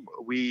game.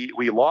 We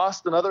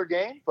lost another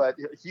game, but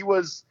he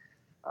was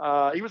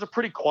a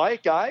pretty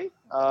quiet guy.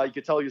 You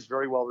could tell he was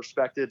very well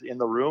respected in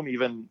the room.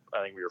 Even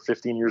I think we were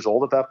 15 years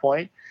old at that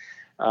point.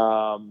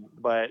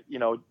 But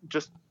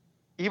just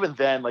even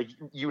then, like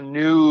you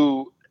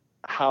knew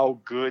how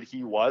good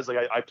he was.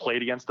 Like I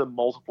played against him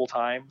multiple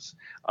times.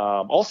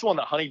 Also on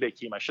the Honey Bake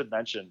team, I should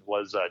mention,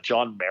 was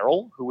John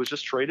Merrill, who was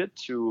just traded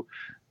to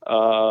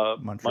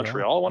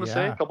Montreal, I want to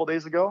say a couple of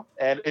days ago.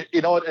 And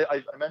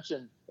I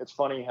mentioned, it's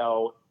funny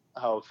how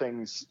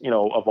things,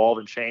 evolve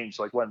and change.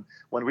 Like when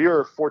we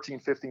were 14,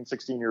 15,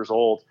 16 years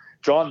old,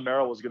 John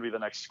Merrill was going to be the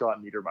next Scott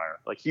Niedermayer.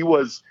 Like you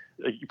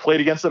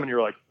played against him and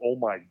you're like, oh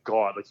my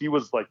God, like he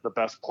was like the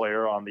best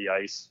player on the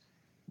ice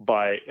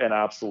by an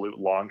absolute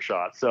long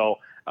shot. So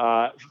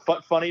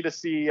funny to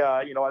see,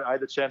 I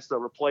had the chance to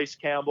replace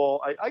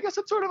Campbell. I guess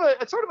it's sort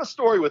of a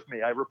story with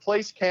me. I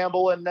replaced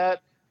Campbell in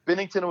net.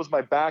 Binnington was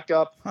my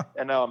backup,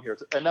 and now I'm here.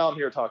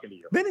 Talking to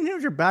you. Binnington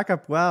was your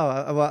backup.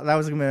 Wow. Well, that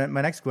was my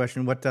next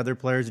question. What other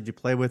players did you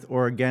play with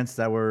or against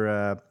that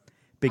were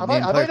big name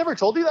players? Have I never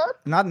told you that?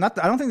 Not.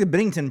 I don't think the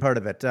Binnington part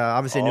of it.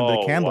 Obviously, I knew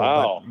about Campbell,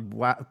 wow. but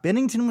wow,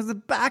 Binnington was the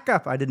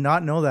backup. I did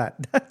not know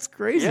that. That's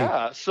crazy.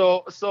 Yeah.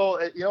 So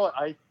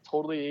I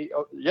totally.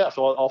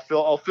 So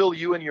I'll fill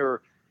you and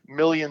your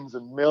millions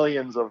and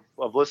millions of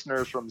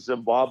listeners from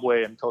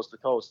Zimbabwe and coast to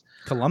coast.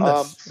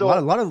 Columbus. A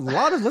lot of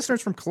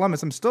listeners from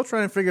Columbus. I'm still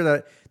trying to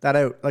figure that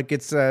out. Like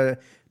it's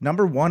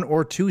number 1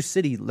 or 2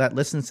 city that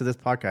listens to this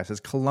podcast is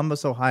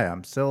Columbus, Ohio.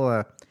 I'm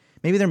still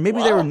maybe they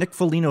were Nick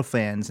Foligno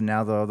fans, and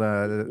now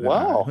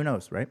wow. Who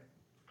knows, right?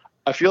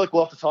 I feel like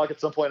we'll have to talk at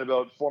some point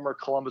about former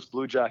Columbus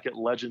Blue Jacket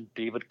legend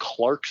David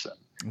Clarkson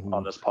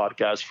on this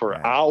podcast for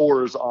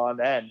hours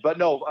on end. But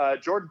no,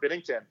 Jordan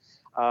Binnington.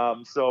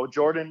 So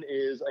Jordan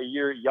is a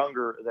year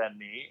younger than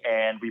me,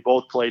 and we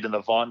both played in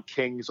the Vaughan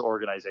Kings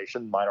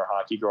organization, minor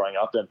hockey growing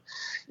up. And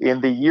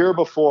in the year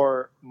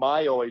before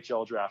my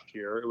OHL draft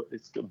year,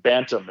 it's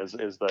Bantam is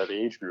the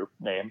age group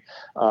name.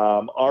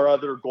 Our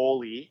other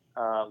goalie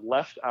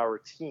left our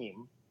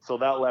team, so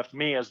that left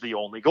me as the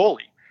only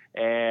goalie.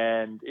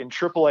 And in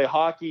AAA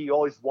hockey, you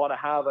always want to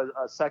have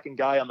a second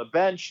guy on the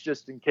bench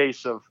just in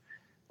case of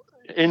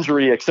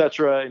injury,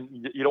 etc., and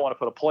you don't want to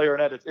put a player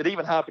in it. It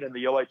even happened in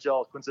the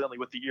OHL, coincidentally,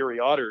 with the Erie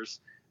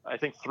Otters. I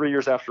think 3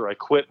 years after I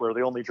quit, where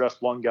they only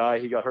dressed one guy.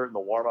 He got hurt in the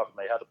warm-up, and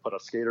they had to put a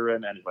skater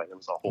in. Anyway, it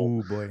was a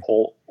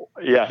whole.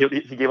 Yeah,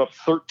 he gave up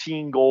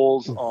 13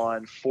 goals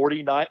on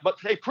 49, but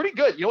hey, pretty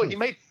good. He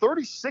made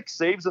 36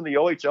 saves in the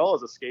OHL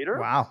as a skater.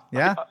 Wow.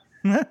 Yeah.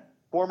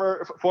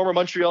 Former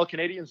Montreal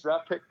Canadiens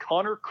draft pick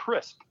Connor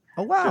Crisp.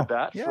 Oh, wow. Did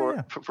that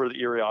for the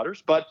Erie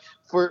Otters. But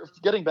for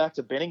getting back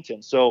to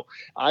Binnington, so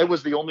I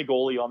was the only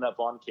goalie on that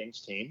Vaughan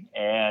Kings team,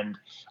 and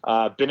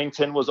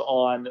Binnington was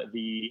on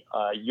the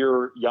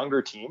year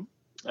younger team,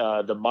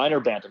 the minor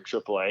Bantam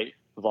AAA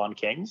Vaughan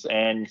Kings,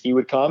 and he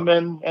would come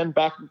and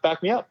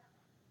back me up.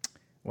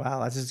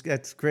 Wow,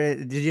 that's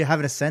great. Did you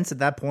have a sense at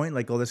that point,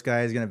 like, this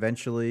guy is going to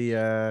eventually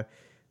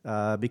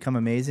become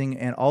amazing?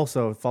 And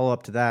also, follow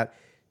up to that,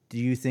 do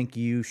you think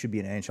you should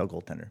be an NHL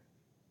goaltender?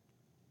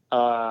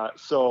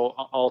 So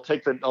I'll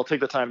take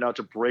the time now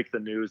to break the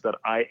news that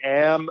I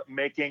am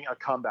making a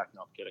comeback.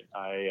 No, I'm kidding.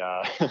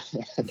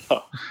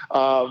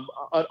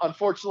 No.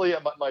 Unfortunately,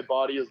 my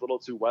body is a little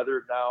too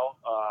weathered now.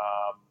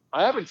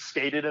 I haven't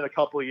skated in a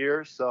couple of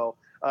years, so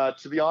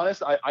to be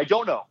honest, I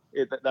don't know.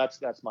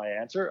 That's my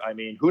answer. I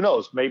mean, who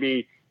knows?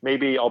 Maybe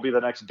I'll be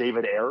the next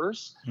David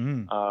Ayres.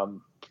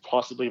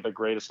 Possibly the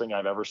greatest thing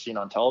I've ever seen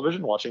on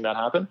television, watching that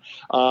happen.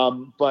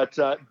 But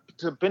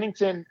to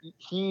Binnington,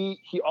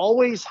 he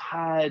always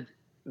had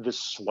this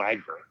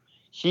swagger.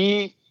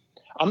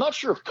 I'm not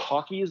sure if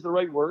cocky is the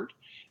right word,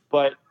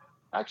 but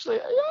actually,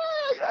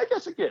 yeah, I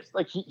guess it is.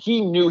 Like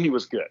he knew he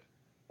was good,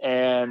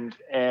 and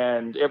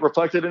it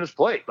reflected in his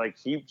play. Like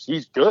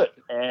he's good,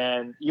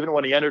 and even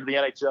when he entered the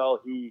NHL,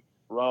 he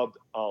rubbed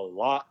a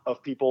lot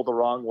of people the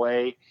wrong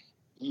way.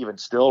 He even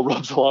still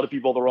rubs a lot of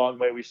people the wrong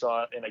way. We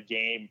saw it in a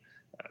game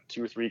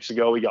 2 or 3 weeks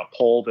ago. He got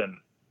pulled and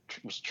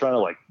was trying to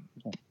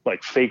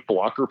like fake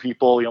blocker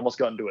people. He almost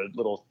got into a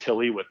little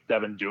tilly with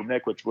Devin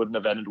Dubnyk, which wouldn't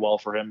have ended well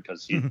for him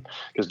because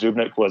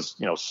Dubnyk was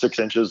 6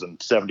 inches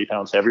and 70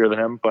 pounds heavier than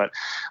him. But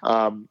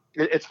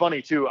it's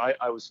funny too.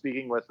 I was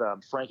speaking with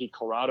Frankie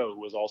Corrado, who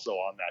was also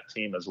on that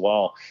team as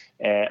well,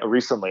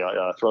 recently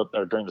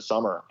during the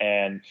summer,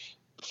 and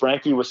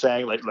Frankie was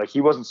saying like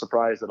he wasn't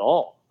surprised at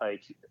all.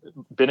 Like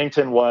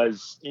Binnington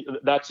was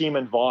that team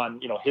in Vaughan,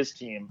 his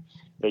team,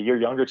 the year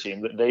younger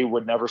team, they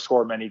would never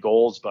score many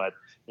goals, but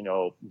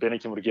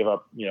Binnington would give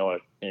up a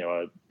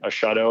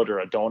shutout or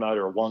a donut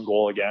or 1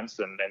 goal against,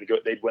 and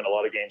they'd win a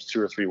lot of games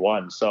 2 or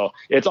 3-1. So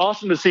it's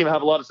awesome to see him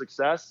have a lot of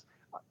success.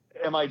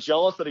 am I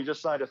jealous that he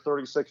just signed a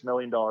 $36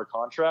 million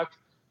contract?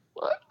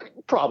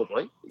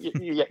 Probably.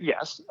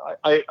 Yes,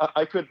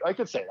 I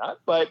could say that,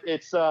 but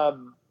it's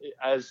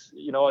as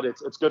you know,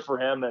 it's good for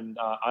him, and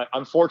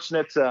I'm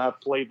fortunate to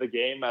have played the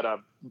game at a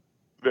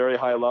very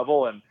high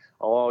level, and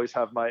I'll always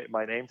have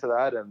my name to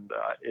that, and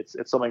it's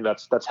something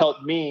that's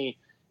helped me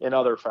in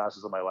other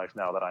facets of my life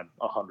now that I'm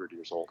 100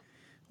 years old.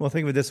 Well,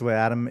 think of it this way,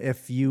 Adam.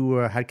 If you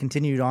had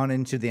continued on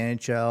into the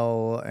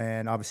NHL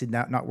and obviously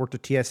not worked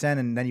at TSN,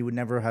 and then you would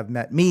never have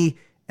met me,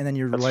 and then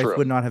your life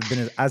would not have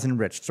been as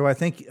enriched. So I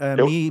think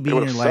me being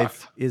in your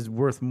life is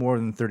worth more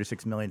than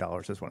 $36 million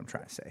is what I'm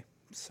trying to say.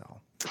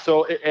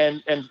 So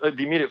and the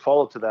immediate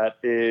follow-up to that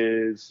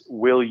is,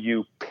 will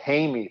you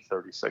pay me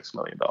 $36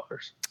 million?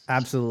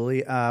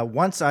 Absolutely.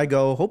 Once I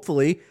go,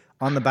 hopefully,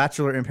 on The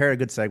Bachelor in Paradise,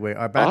 good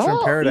segue, Bachelor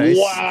in Paradise,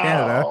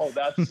 Canada.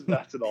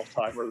 That's an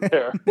all-timer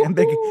there.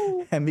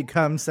 and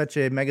become such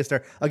a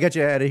megastar. I'll get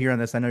you out of here on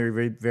this. I know you're a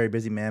very, very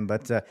busy man,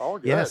 but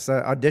yes,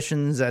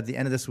 auditions at the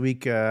end of this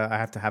week. I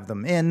have to have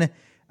them in.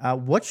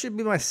 What should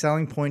be my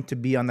selling point to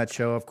be on that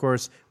show? Of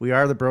course, we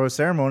are the Bro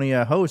Ceremony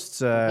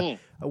hosts.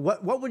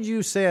 What would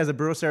you say as a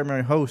Bro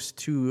Ceremony host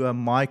to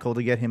Michael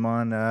to get him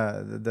on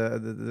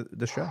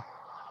the show?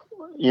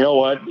 You know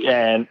what,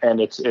 and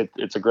it's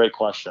a great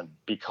question,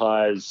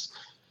 because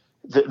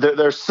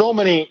there are so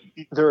many.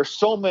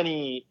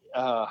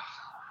 How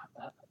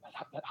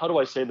do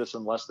I say this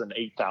in less than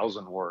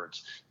 8,000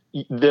 words?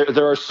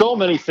 There are so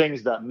many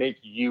things that make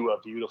you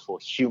a beautiful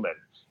human.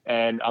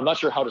 And I'm not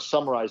sure how to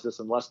summarize this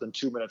in less than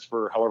 2 minutes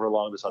for however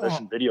long this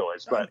audition video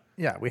is. But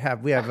yeah, we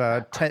have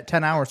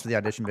 10 hours for the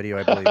audition video,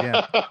 I believe.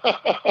 Yeah.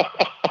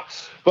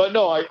 But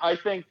no, I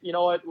think, you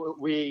know what,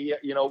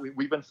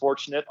 we've been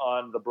fortunate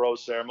on the Bro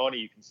Ceremony.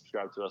 You can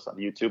subscribe to us on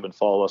YouTube and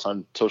follow us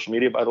on social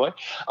media, by the way,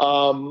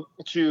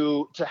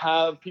 to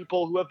have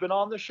people who have been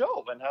on the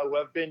show and who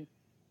have been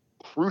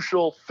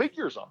crucial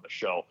figures on the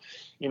show.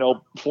 You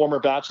know, former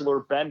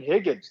Bachelor Ben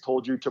Higgins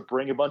told you to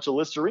bring a bunch of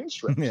Listerine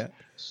strips. Yeah.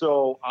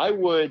 So I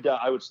would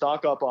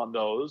stock up on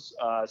those.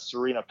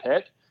 Serena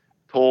Pitt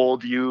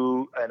told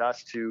you and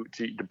us to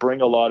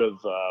bring a lot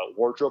of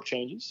wardrobe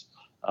changes.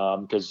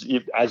 Because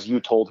as you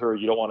told her,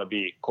 you don't want to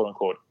be quote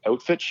unquote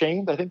outfit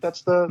shamed. I think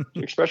that's the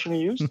expression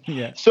you used.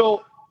 Yeah.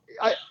 So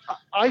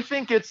I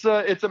think it's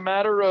a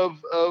matter of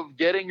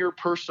getting your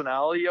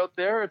personality out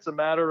there. It's a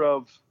matter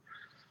of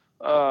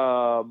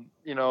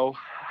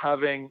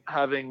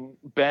having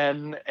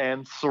Ben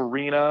and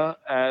Serena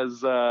as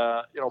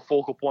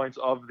focal points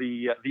of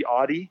the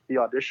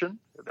audition.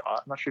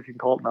 I'm not sure if you can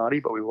call it an Audi,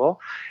 but we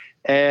will.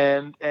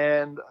 And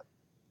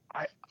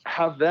I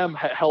have them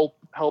help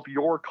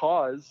your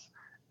cause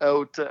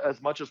out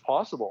as much as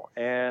possible.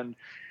 And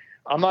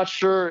I'm not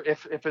sure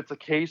if it's a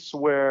case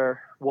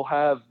where we'll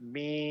have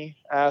me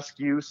ask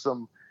you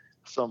some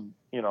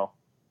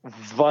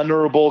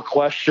vulnerable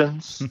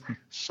questions,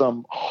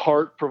 some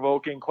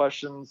heart-provoking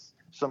questions,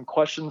 some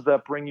questions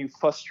that bring you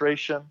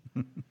frustration.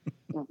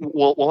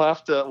 We'll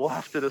have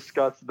to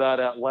discuss that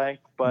at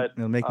length, but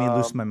it'll make me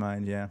lose my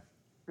mind. Yeah.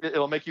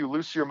 It'll make you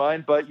lose your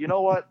mind. But you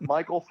know what,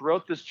 Michael,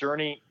 throughout this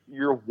journey,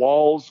 your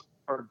walls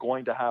are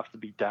going to have to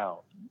be down.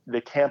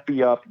 They can't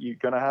be up. You're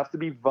going to have to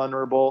be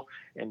vulnerable.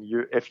 And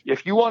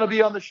if you want to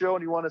be on the show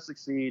and you want to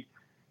succeed,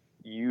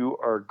 you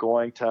are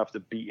going to have to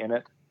be in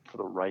it for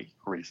the right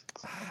reasons.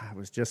 I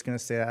was just going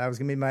to say that. I was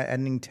going to be my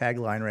ending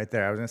tagline right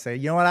there. I was going to say,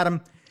 you know what,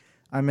 Adam?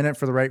 I'm in it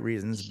for the right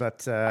reasons,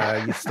 but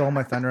you stole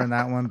my thunder on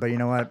that one. But you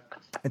know what?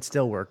 It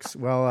still works.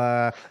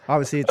 Well,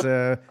 obviously, it's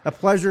a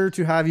pleasure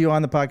to have you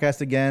on the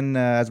podcast again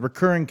as a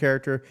recurring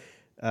character.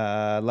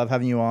 Love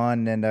having you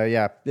on, and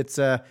it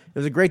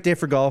was a great day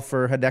for golf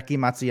for Hideki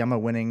Matsuyama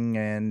winning,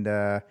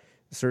 and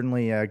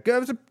certainly it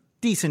was a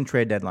decent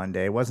trade deadline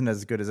day. It wasn't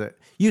as good as it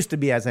used to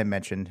be, as I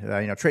mentioned.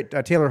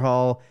 Taylor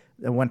Hall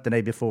went the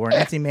day before, and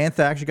Anthony Mantha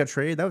actually got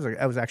traded.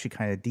 That was actually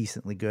kind of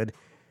decently good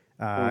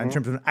in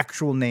terms of an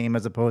actual name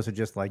as opposed to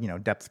just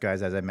depth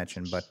guys, as I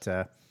mentioned. But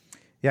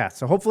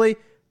so hopefully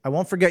I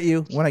won't forget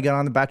you when I get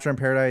on The Bachelor in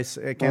Paradise.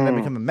 Canada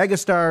become a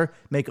megastar,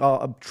 make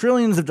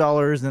trillions of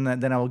dollars, and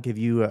then I will give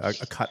you a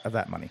cut of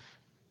that money.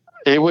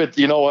 It would,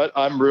 you know what?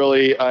 I'm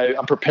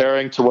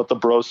preparing to what the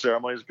Bro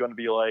Ceremony is going to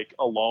be like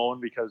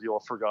alone, because you'll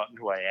have forgotten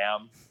who I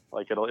am.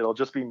 Like it'll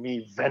just be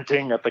me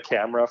venting at the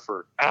camera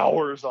for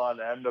hours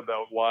on end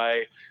about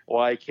why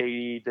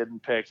Katie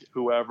didn't pick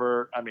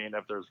whoever. I mean,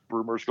 if there's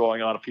rumors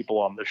going on of people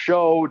on the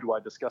show, do I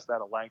discuss that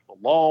at length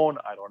alone?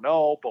 I don't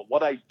know. But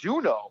what I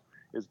do know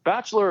is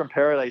Bachelor in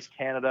Paradise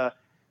Canada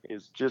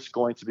is just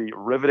going to be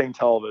riveting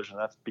television.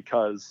 That's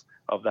because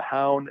of the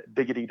Hound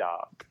Diggity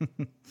Dog.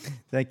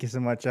 Thank you so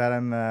much,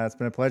 Adam. It's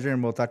been a pleasure,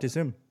 and we'll talk to you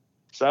soon.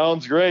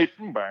 Sounds great.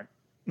 Bye.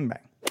 Bye.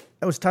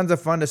 It was tons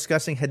of fun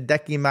discussing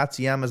Hideki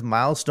Matsuyama's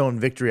milestone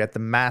victory at the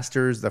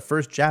Masters, the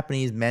first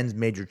Japanese men's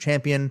major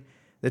champion.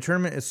 The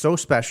tournament is so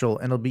special,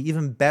 and it'll be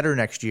even better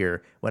next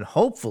year when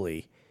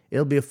hopefully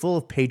it'll be full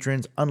of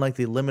patrons, unlike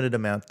the limited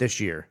amount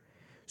this year.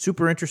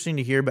 Super interesting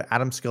to hear about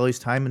Adam Scully's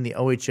time in the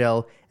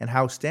OHL and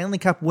how Stanley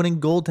Cup winning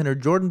goaltender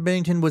Jordan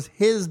Binnington was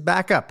his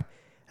backup.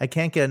 I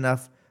can't get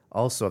enough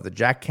Also, the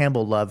Jack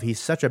Campbell love. He's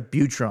such a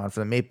Butron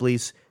for the Maple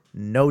Leafs,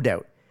 no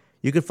doubt.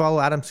 You can follow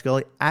Adam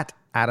Scully at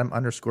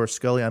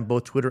Adam_Scully on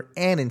both Twitter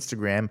and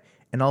Instagram,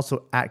 and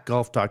also at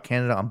Golf Talk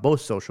Canada on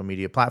both social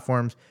media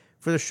platforms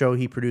for the show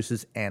he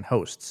produces and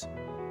hosts.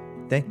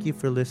 Thank you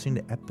for listening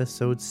to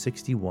episode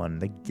 61,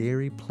 the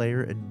Gary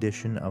Player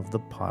edition of the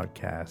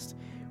podcast,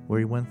 where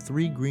he won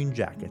 3 green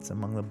jackets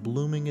among the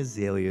blooming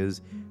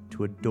azaleas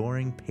to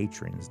adoring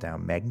patrons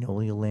down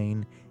Magnolia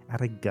Lane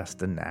at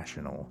Augusta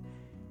National.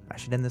 I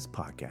should end this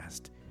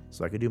podcast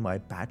so I could do my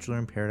Bachelor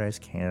in Paradise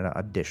Canada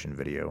audition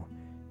video.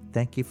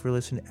 Thank you for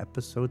listening to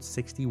episode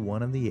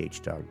 61 of the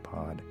H-Dog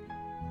Pod.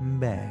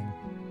 Bang.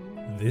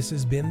 This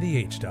has been the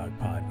H-Dog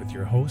Pod with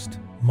your host,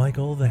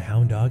 Michael the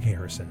Hound Dog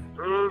Harrison.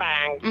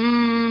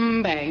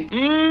 Bang. Bang.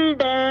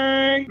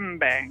 Bang.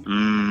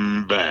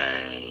 Bang.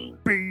 Bang.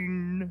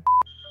 Bing.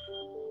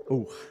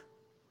 Oh,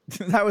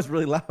 that was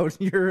really loud.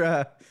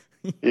 You're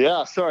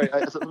Yeah, sorry.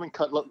 Let me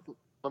cut. Let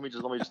me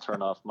just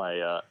turn off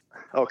my.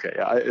 Okay,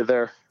 yeah,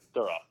 they're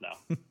off now.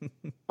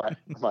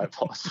 My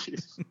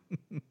apologies.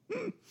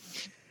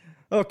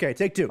 Okay,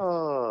 take 2.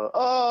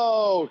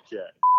 Okay.